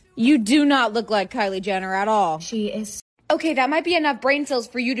on. You do not look like Kylie Jenner at all. she is. Okay, that might be enough brain cells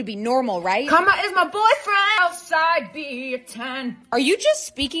for you to be normal, right? Karma is my boyfriend. Outside be a 10. Are you just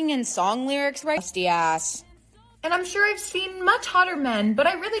speaking in song lyrics, right? Rusty ass. And I'm sure I've seen much hotter men, but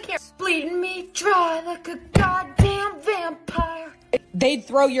I really can't bleeding me dry like a goddamn vampire. They'd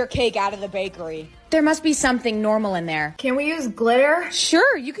throw your cake out of the bakery. There must be something normal in there. Can we use glitter?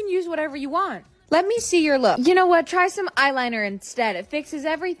 Sure, you can use whatever you want. Let me see your look. You know what? Try some eyeliner instead. It fixes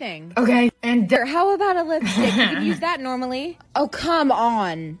everything. Okay, and How about a lipstick? You can use that normally. Oh, come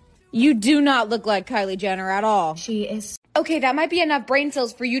on. You do not look like Kylie Jenner at all. she is. Okay, that might be enough brain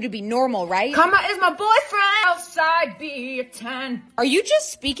cells for you to be normal, right? Karma is my boyfriend. Outside be a 10. Are you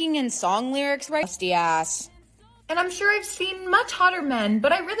just speaking in song lyrics, right? Rusty ass. And I'm sure I've seen much hotter men,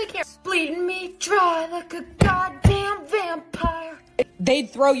 but I really can't bleeding me dry like a goddamn vampire. They'd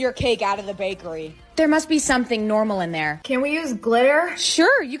throw your cake out of the bakery. There must be something normal in there. Can we use glitter?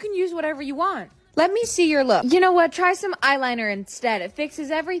 Sure, you can use whatever you want. Let me see your look. You know what? Try some eyeliner instead. It fixes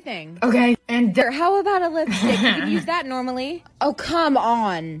everything. Okay, and How about a lipstick? You can use that normally. Oh, come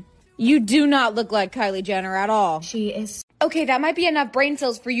on. You do not look like Kylie Jenner at all. she is. Okay, that might be enough brain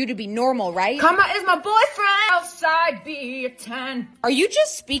cells for you to be normal, right? Karma is my boyfriend. Outside be a 10. Are you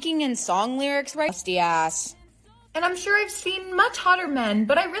just speaking in song lyrics, right? Rusty ass. And I'm sure I've seen much hotter men,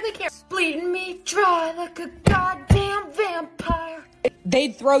 but I really can't bleeding me dry like a goddamn vampire.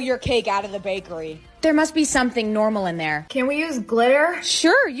 They'd throw your cake out of the bakery. There must be something normal in there. Can we use glitter?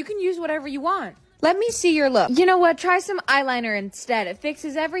 Sure, you can use whatever you want. Let me see your look. You know what? Try some eyeliner instead. It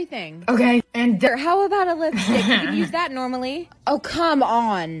fixes everything. Okay, and How about a lipstick? You can use that normally. Oh, come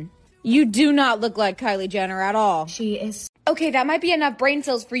on. You do not look like Kylie Jenner at all. she is. Okay, that might be enough brain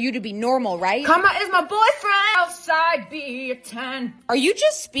cells for you to be normal, right? Karma is my boyfriend. Outside be a 10. Are you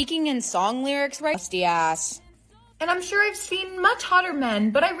just speaking in song lyrics, right? Rusty ass. And I'm sure I've seen much hotter men,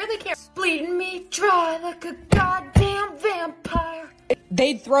 but I really can't bleeding me dry like a goddamn vampire.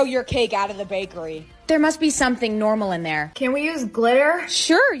 They'd throw your cake out of the bakery. There must be something normal in there. Can we use glitter?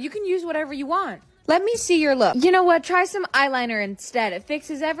 Sure, you can use whatever you want. Let me see your look. You know what? Try some eyeliner instead. It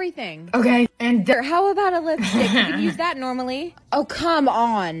fixes everything. Okay, and How about a lipstick? You can use that normally. Oh, come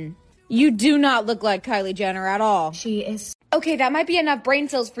on. You do not look like Kylie Jenner at all. she is. Okay, that might be enough brain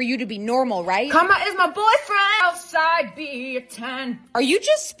cells for you to be normal, right? Karma is my boyfriend. Outside be a 10. Are you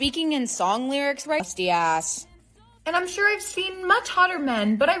just speaking in song lyrics, right? Rusty ass. And I'm sure I've seen much hotter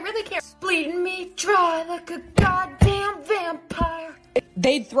men, but I really can't bleeding me dry like a goddamn vampire.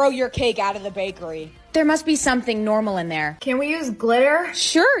 They'd throw your cake out of the bakery. There must be something normal in there. Can we use glitter?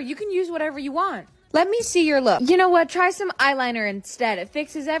 Sure, you can use whatever you want. Let me see your look. You know what? Try some eyeliner instead. It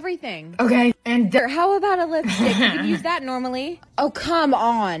fixes everything. Okay, and How about a lipstick? You can use that normally. Oh, come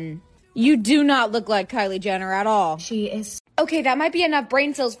on. You do not look like Kylie Jenner at all. she is. Okay, that might be enough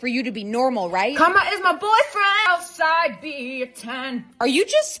brain cells for you to be normal, right? Karma is my boyfriend. Outside be a 10. Are you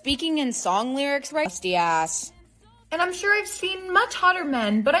just speaking in song lyrics, right? Rusty ass. And I'm sure I've seen much hotter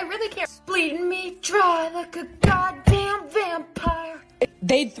men, but I really can't bleeding me dry like a goddamn vampire.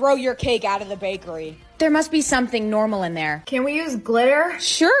 They'd throw your cake out of the bakery. There must be something normal in there. Can we use glitter?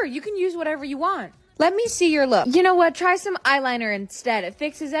 Sure, you can use whatever you want. Let me see your look. You know what? Try some eyeliner instead. It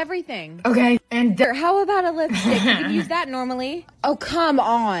fixes everything. Okay, and How about a lipstick? You can use that normally. Oh, come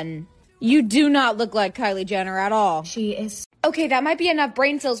on. You do not look like Kylie Jenner at all. she is. Okay, that might be enough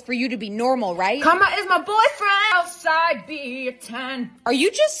brain cells for you to be normal, right? Karma is my boyfriend. Outside be a 10. Are you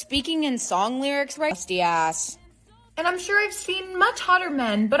just speaking in song lyrics, right? Rusty ass. And I'm sure I've seen much hotter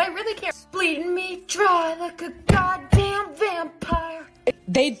men, but I really can't bleeding me dry like a goddamn vampire.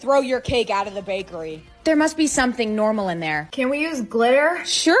 They'd throw your cake out of the bakery. There must be something normal in there. Can we use glitter?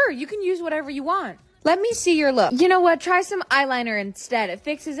 Sure, you can use whatever you want. Let me see your look. You know what? Try some eyeliner instead. It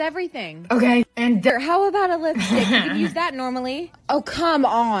fixes everything. Okay, and How about a lipstick? You can use that normally. Oh, come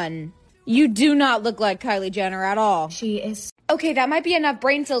on. You do not look like Kylie Jenner at all. she is. Okay, that might be enough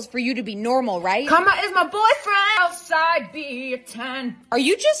brain cells for you to be normal, right? Karma is my boyfriend. Outside be a 10. Are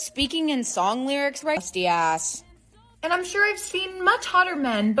you just speaking in song lyrics, right? Rusty ass. And I'm sure I've seen much hotter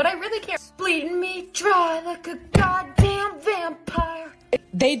men, but I really can't bleeding me dry like a goddamn vampire.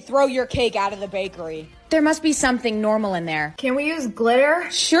 They'd throw your cake out of the bakery. There must be something normal in there. Can we use glitter?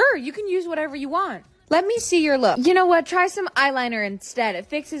 Sure, you can use whatever you want. Let me see your look. You know what? Try some eyeliner instead. It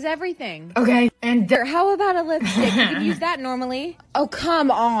fixes everything. Okay, and How about a lipstick? You can use that normally. Oh, come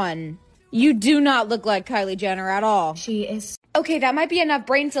on. You do not look like Kylie Jenner at all. She is. Okay, that might be enough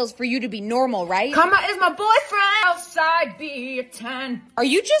brain cells for you to be normal, right? Karma is my boyfriend. Outside be a 10. Are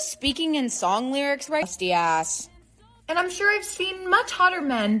you just speaking in song lyrics, right? Nasty ass. And I'm sure I've seen much hotter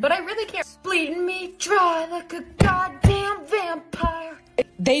men, but I really can't. Bleeding me dry like a goddamn vampire.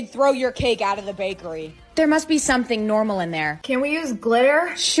 They'd throw your cake out of the bakery. There must be something normal in there. Can we use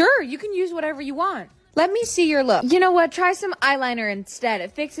glitter? Sure, you can use whatever you want. Let me see your look. You know what? Try some eyeliner instead.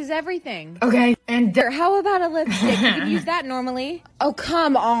 It fixes everything. Okay, and How about a lipstick? You can use that normally. Oh,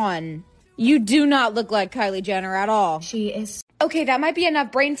 come on. You do not look like Kylie Jenner at all. she is. Okay, that might be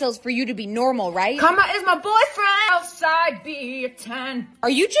enough brain cells for you to be normal, right? Karma is my boyfriend. Outside be a 10. Are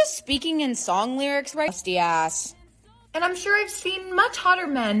you just speaking in song lyrics, right? Nasty ass. And I'm sure I've seen much hotter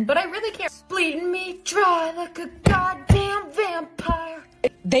men, but I really can't. Bleeding me dry like a goddamn vampire.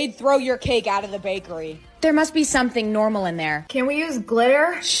 They'd throw your cake out of the bakery. There must be something normal in there. Can we use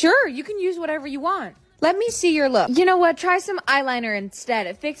glitter? Sure, you can use whatever you want. Let me see your look. You know what? Try some eyeliner instead.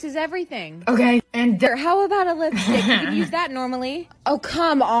 It fixes everything. Okay, and How about a lipstick? You can use that normally. Oh,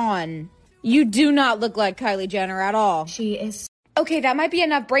 come on. You do not look like Kylie Jenner at all. she is. Okay, that might be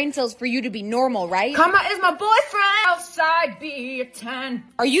enough brain cells for you to be normal, right? Karma is my boyfriend. Outside be a 10.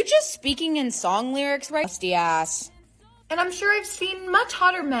 Are you just speaking in song lyrics, right? Nasty ass. And I'm sure I've seen much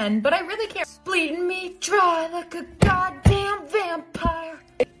hotter men, but I really can't. Bleeding me dry like a goddamn vampire.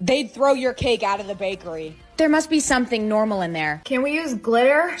 They'd throw your cake out of the bakery. There must be something normal in there. Can we use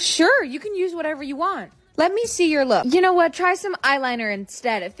glitter? Sure, you can use whatever you want. Let me see your look. You know what? Try some eyeliner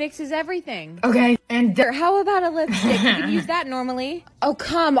instead. It fixes everything. Okay, and How about a lipstick? You can use that normally. Oh,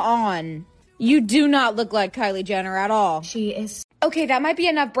 come on. You do not look like Kylie Jenner at all. she is. Okay, that might be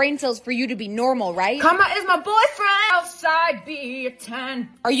enough brain cells for you to be normal, right? Karma is my boyfriend. Outside be a 10.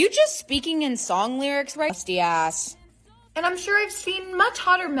 Are you just speaking in song lyrics, right? Nasty ass. And I'm sure I've seen much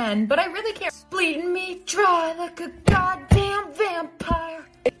hotter men, but I really can't. Bleeding me dry like a goddamn vampire.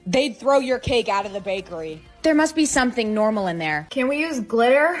 They'd throw your cake out of the bakery. There must be something normal in there. Can we use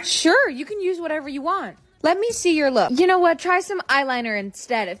glitter? Sure, you can use whatever you want. Let me see your look. You know what? Try some eyeliner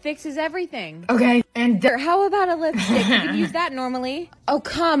instead. It fixes everything. Okay, and How about a lipstick? You can use that normally. Oh,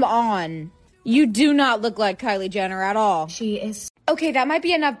 come on. You do not look like Kylie Jenner at all. she is. Okay, that might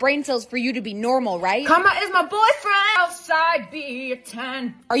be enough brain cells for you to be normal, right? Karma is my boyfriend. Outside be a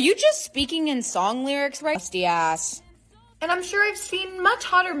 10. Are you just speaking in song lyrics, right? Nasty ass. And I'm sure I've seen much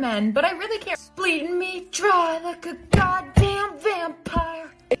hotter men, but I really can't. Bleeding me dry like a goddamn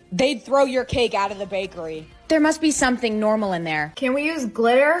vampire. They'd throw your cake out of the bakery. There must be something normal in there. Can we use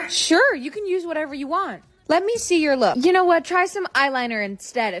glitter? Sure, you can use whatever you want. Let me see your look. You know what? Try some eyeliner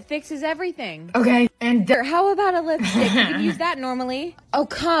instead. It fixes everything. Okay, and How about a lipstick? You can use that normally. Oh,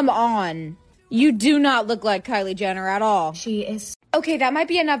 come on. You do not look like Kylie Jenner at all. she is. Okay, that might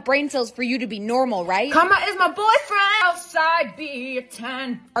be enough brain cells for you to be normal, right? Karma is my boyfriend. Outside be a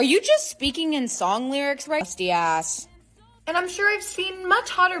 10. Are you just speaking in song lyrics, right? Nasty ass. And I'm sure I've seen much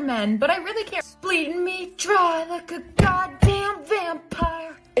hotter men, but I really can't. Bleeding me dry like a goddamn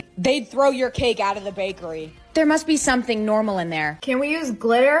vampire. They'd throw your cake out of the bakery. There must be something normal in there. Can we use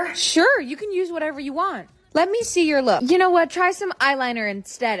glitter? Sure, you can use whatever you want. Let me see your look. You know what? Try some eyeliner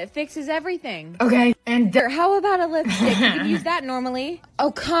instead. It fixes everything. Okay, and How about a lipstick? You can use that normally.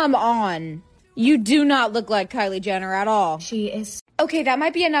 Oh, come on. You do not look like Kylie Jenner at all. she is. Okay, that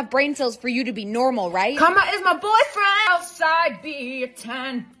might be enough brain cells for you to be normal, right? Karma is my boyfriend. Outside be a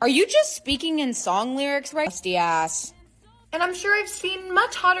 10. Are you just speaking in song lyrics, right? Nasty ass. And I'm sure I've seen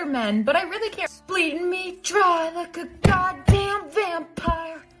much hotter men, but I really can't. Bleeding me dry like a goddamn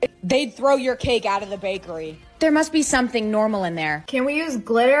vampire. They'd throw your cake out of the bakery. There must be something normal in there. Can we use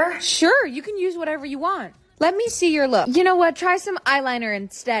glitter? Sure, you can use whatever you want. Let me see your look. You know what? Try some eyeliner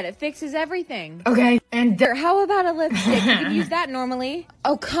instead. It fixes everything. Okay, and How about a lipstick? You can use that normally.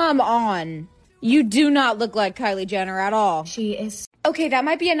 Oh, come on. You do not look like Kylie Jenner at all. she is. Okay, that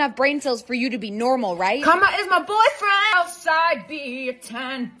might be enough brain cells for you to be normal, right? Karma is my boyfriend. Outside be a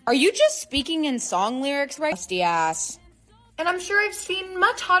 10. Are you just speaking in song lyrics, right? Nasty ass. And I'm sure I've seen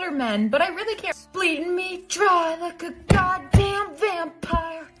much hotter men, but I really can't. Bleeding me dry like a goddamn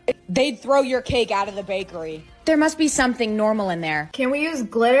vampire. They'd throw your cake out of the bakery. There must be something normal in there. Can we use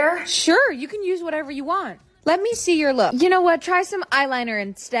glitter? Sure, you can use whatever you want. Let me see your look. You know what? Try some eyeliner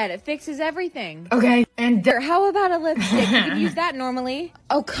instead. It fixes everything. Okay, and How about a lipstick? You can use that normally.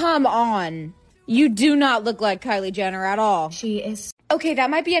 Oh, come on. You do not look like Kylie Jenner at all. she is. Okay, that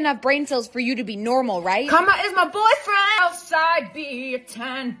might be enough brain cells for you to be normal, right? Karma is my boyfriend. Outside be a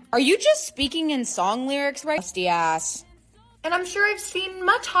 10. Are you just speaking in song lyrics, right? Nasty ass. And I'm sure I've seen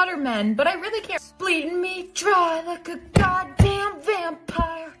much hotter men, but I really can't. Bleeding me dry like a goddamn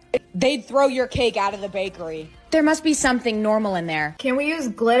vampire. They'd throw your cake out of the bakery. There must be something normal in there. Can we use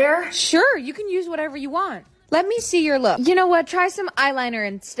glitter? Sure, you can use whatever you want. Let me see your look. You know what? Try some eyeliner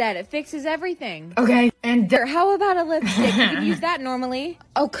instead. It fixes everything. Okay, and How about a lipstick? You can use that normally.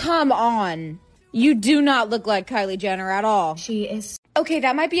 Oh, come on. You do not look like Kylie Jenner at all. she is. Okay,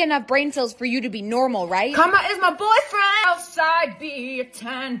 that might be enough brain cells for you to be normal, right? Comma is my boyfriend. Outside be a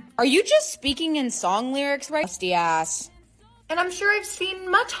 10. Are you just speaking in song lyrics, right? Rusty ass. And I'm sure I've seen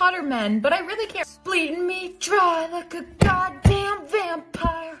much hotter men, but I really can't. Bleeding me dry like a goddamn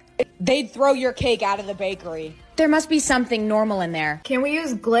vampire. They'd throw your cake out of the bakery. There must be something normal in there. Can we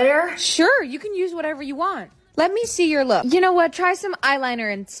use glitter? Sure, you can use whatever you want. Let me see your look. You know what? Try some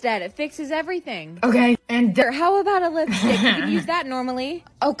eyeliner instead. It fixes everything. Okay, and How about a lipstick? You can use that normally.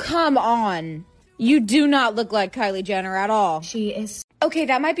 Oh, come on. You do not look like Kylie Jenner at all. she is. Okay,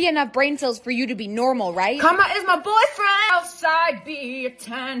 that might be enough brain cells for you to be normal, right? Comma is my boyfriend. Outside be a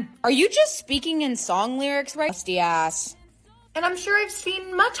 10. Are you just speaking in song lyrics, right? Rusty ass. And I'm sure I've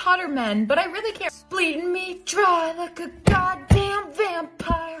seen much hotter men, but I really can't. Bleeding me dry like a goddamn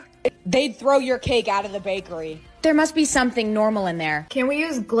vampire. They'd throw your cake out of the bakery. There must be something normal in there. Can we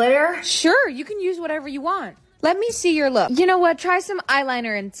use glitter? Sure, you can use whatever you want. Let me see your look. You know what? Try some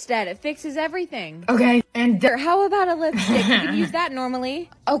eyeliner instead. It fixes everything. Okay, and How about a lipstick? You can use that normally.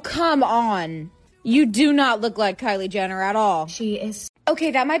 Oh, come on. You do not look like Kylie Jenner at all. she is.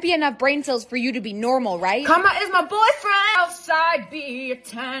 Okay, that might be enough brain cells for you to be normal, right? Comma is my boyfriend. Outside be a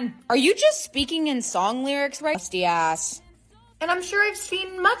 10. Are you just speaking in song lyrics, right? Rusty ass. And I'm sure I've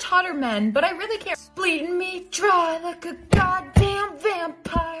seen much hotter men, but I really can't. Bleeding me dry like a goddamn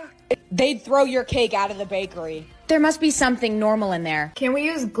vampire. They'd throw your cake out of the bakery. There must be something normal in there. Can we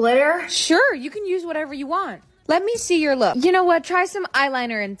use glitter? Sure, you can use whatever you want. Let me see your look. You know what? Try some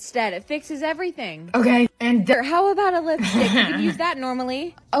eyeliner instead. It fixes everything. Okay, and How about a lipstick? You can use that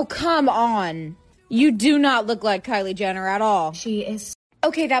normally. Oh, come on. You do not look like Kylie Jenner at all. she is.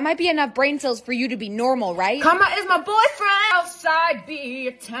 Okay, that might be enough brain cells for you to be normal, right? Comma is my boyfriend. Outside be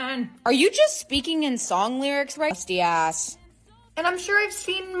a 10. Are you just speaking in song lyrics, right? Rusty ass. And I'm sure I've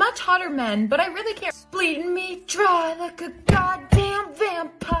seen much hotter men, but I really can't. Bleeding me dry like a goddamn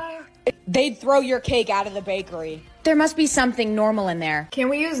vampire. They'd throw your cake out of the bakery. There must be something normal in there. Can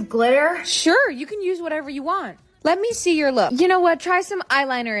we use glitter? Sure, you can use whatever you want. Let me see your look. You know what? Try some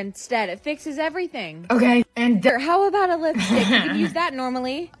eyeliner instead. It fixes everything. Okay, and How about a lipstick? You can use that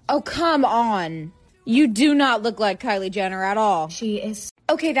normally. Oh, come on. You do not look like Kylie Jenner at all. she is.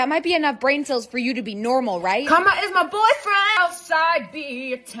 Okay, that might be enough brain cells for you to be normal, right? Comma is my boyfriend. Outside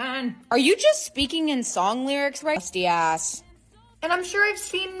be a 10. Are you just speaking in song lyrics, right? Rusty ass. And I'm sure I've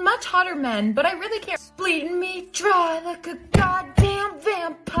seen much hotter men, but I really can't. Bleeding me dry like a goddamn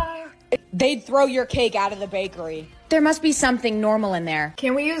vampire. They'd throw your cake out of the bakery. There must be something normal in there.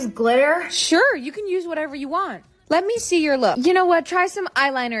 Can we use glitter? Sure, you can use whatever you want. Let me see your look. You know what? Try some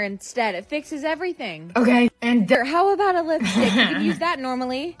eyeliner instead. It fixes everything. Okay, and How about a lipstick? You can use that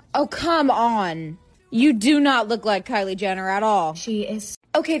normally. Oh, come on. You do not look like Kylie Jenner at all. she is.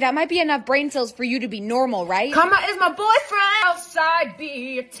 Okay, that might be enough brain cells for you to be normal, right? Comma is my boyfriend. Outside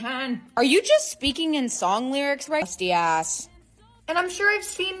be a 10. Are you just speaking in song lyrics, right? Rusty ass. And I'm sure I've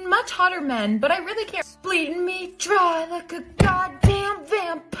seen much hotter men, but I really can't. Bleeding me dry like a goddamn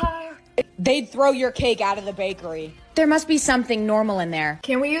vampire. They'd throw your cake out of the bakery. There must be something normal in there.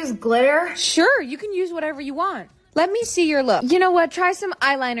 Can we use glitter? Sure, you can use whatever you want. Let me see your look. You know what? Try some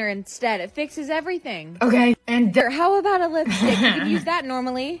eyeliner instead. It fixes everything. Okay, and How about a lipstick? You can use that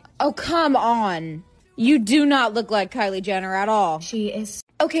normally. Oh, come on. You do not look like Kylie Jenner at all. she is.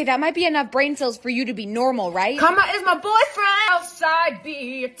 Okay, that might be enough brain cells for you to be normal, right? Comma is my boyfriend. Outside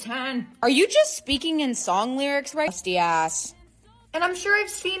be a 10. Are you just speaking in song lyrics, right? Rusty ass. And I'm sure I've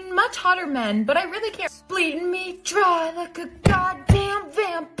seen much hotter men, but I really can't. Bleeding me dry like a goddamn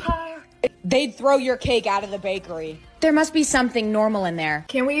vampire. They'd throw your cake out of the bakery. There must be something normal in there.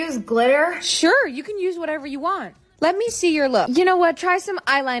 Can we use glitter? Sure, you can use whatever you want. Let me see your look. You know what? Try some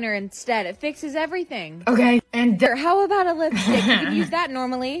eyeliner instead. It fixes everything. Okay, and How about a lipstick? You can use that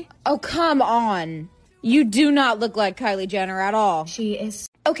normally. Oh, come on. You do not look like Kylie Jenner at all. she is.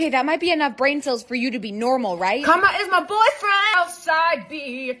 Okay, that might be enough brain cells for you to be normal, right? Comma is my boyfriend. Outside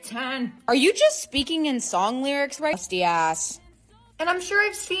be a 10. Are you just speaking in song lyrics, right? Rusty ass. And I'm sure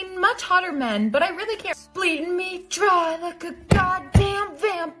I've seen much hotter men, but I really can't. Bleeding me dry like a goddamn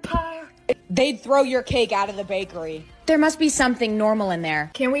vampire. They'd throw your cake out of the bakery. There must be something normal in there.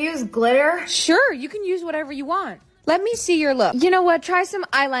 Can we use glitter? Sure, you can use whatever you want. Let me see your look. You know what? Try some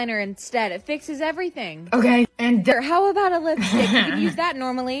eyeliner instead. It fixes everything. Okay, and How about a lipstick? You can use that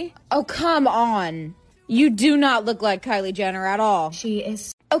normally. Oh, come on. You do not look like Kylie Jenner at all. She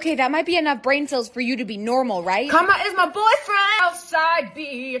is. Okay, that might be enough brain cells for you to be normal, right? Karma is my boyfriend. Outside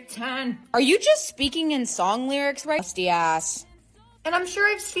be a 10. Are you just speaking in song lyrics, right? Rusty ass. And I'm sure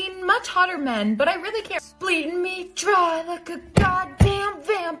I've seen much hotter men, but I really can't. Bleeding me dry like a goddamn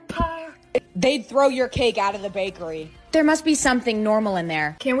vampire. They'd throw your cake out of the bakery. There must be something normal in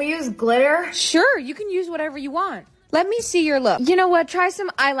there. Can we use glitter? Sure, you can use whatever you want. Let me see your look. You know what? Try some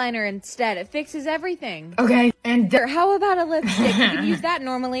eyeliner instead. It fixes everything. Okay, and How about a lipstick? You can use that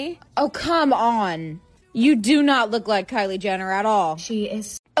normally. Oh, come on. You do not look like Kylie Jenner at all. she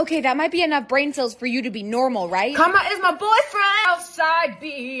is. Okay, that might be enough brain cells for you to be normal, right? Karma is my boyfriend. Outside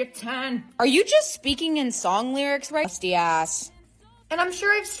be a 10. Are you just speaking in song lyrics, right? Rusty ass. And I'm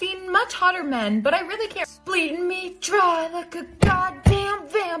sure I've seen much hotter men, but I really can't. Bleeding me dry like a goddamn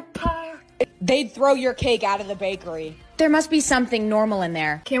vampire. They'd throw your cake out of the bakery. There must be something normal in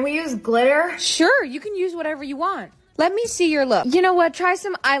there. Can we use glitter? Sure, you can use whatever you want. Let me see your look. You know what? Try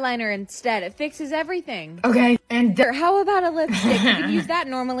some eyeliner instead. It fixes everything. Okay, and How about a lipstick? You can use that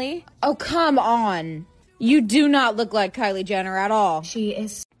normally. Oh, come on. You do not look like Kylie Jenner at all. she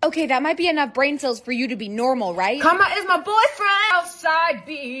is. Okay, that might be enough brain cells for you to be normal, right? Karma is my boyfriend. Outside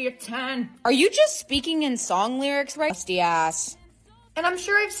be a 10. Are you just speaking in song lyrics, right? Rusty ass. And I'm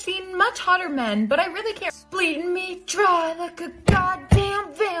sure I've seen much hotter men, but I really can't. Bleeding me dry like a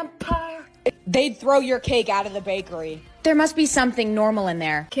goddamn vampire. They'd throw your cake out of the bakery. There must be something normal in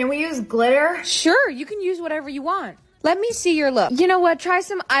there. Can we use glitter? Sure, you can use whatever you want. Let me see your look. You know what? Try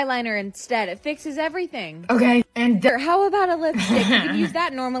some eyeliner instead. It fixes everything. Okay, and How about a lipstick? You can use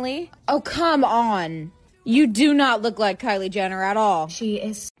that normally. Oh, come on. You do not look like Kylie Jenner at all. she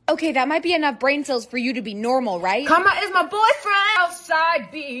is. Okay, that might be enough brain cells for you to be normal, right? Karma is my boyfriend. Outside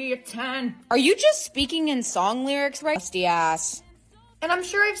be a 10. Are you just speaking in song lyrics, right? Rusty ass. And I'm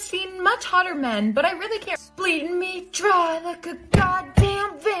sure I've seen much hotter men, but I really can't. Bleeding me dry like a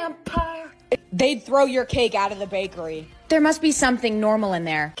goddamn vampire. They'd throw your cake out of the bakery. There must be something normal in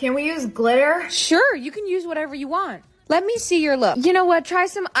there. Can we use glitter? Sure, you can use whatever you want. Let me see your look. You know what? Try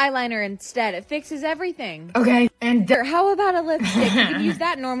some eyeliner instead. It fixes everything. Okay, and How about a lipstick? You can use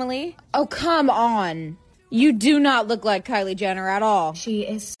that normally. Oh, come on. You do not look like Kylie Jenner at all. she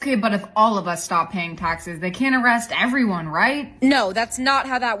is. Okay, but if all of us stop paying taxes, they can't arrest everyone, right? No, that's not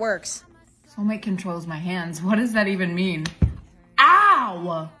how that works. Soulmate controls my hands. What does that even mean?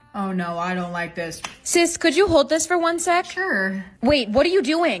 Ow! Oh no, I don't like this. Sis, could you hold this for 1 sec? Sure. Wait, what are you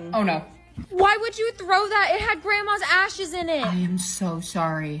doing? Oh no. Why would you throw that? It had Grandma's ashes in it. I am so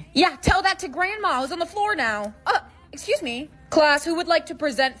sorry. Yeah, tell that to Grandma, who's on the floor now. Excuse me. Class, who would like to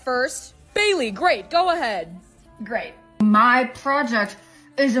present first? Bailey, great, go ahead. Great. My project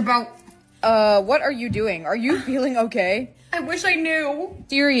is about... What are you doing? Are you feeling okay? I wish I knew.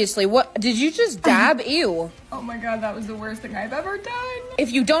 Seriously, what? Did you just dab? Ew. Oh my god, that was the worst thing I've ever done.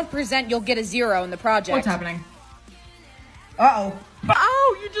 If you don't present, you'll get a 0 in the project. What's happening? Uh-oh.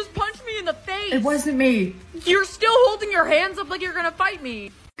 Ow, you just punched me in the face. It wasn't me. You're still holding your hands up like you're gonna fight me.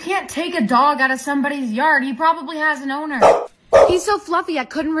 You can't take a dog out of somebody's yard. He probably has an owner. He's so fluffy, I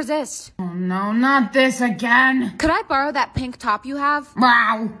couldn't resist. Oh no, not this again. Could I borrow that pink top you have?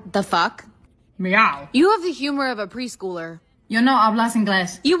 Wow. The fuck? Meow. You have the humor of a preschooler. Yo no hablas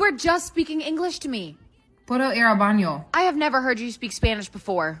inglés. You were just speaking English to me. Puedo ir al baño. I have never heard you speak Spanish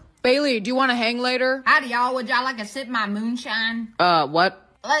before. Bailey, do you want to hang later? Howdy y'all, would y'all like to sip my moonshine? What?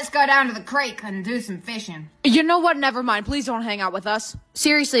 Let's go down to the creek and do some fishing. You know what? Never mind. Please don't hang out with us.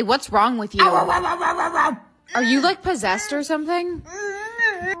 Seriously, what's wrong with you? Are you like possessed or something?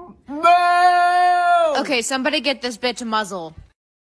 Okay, somebody get this bitch a muzzle.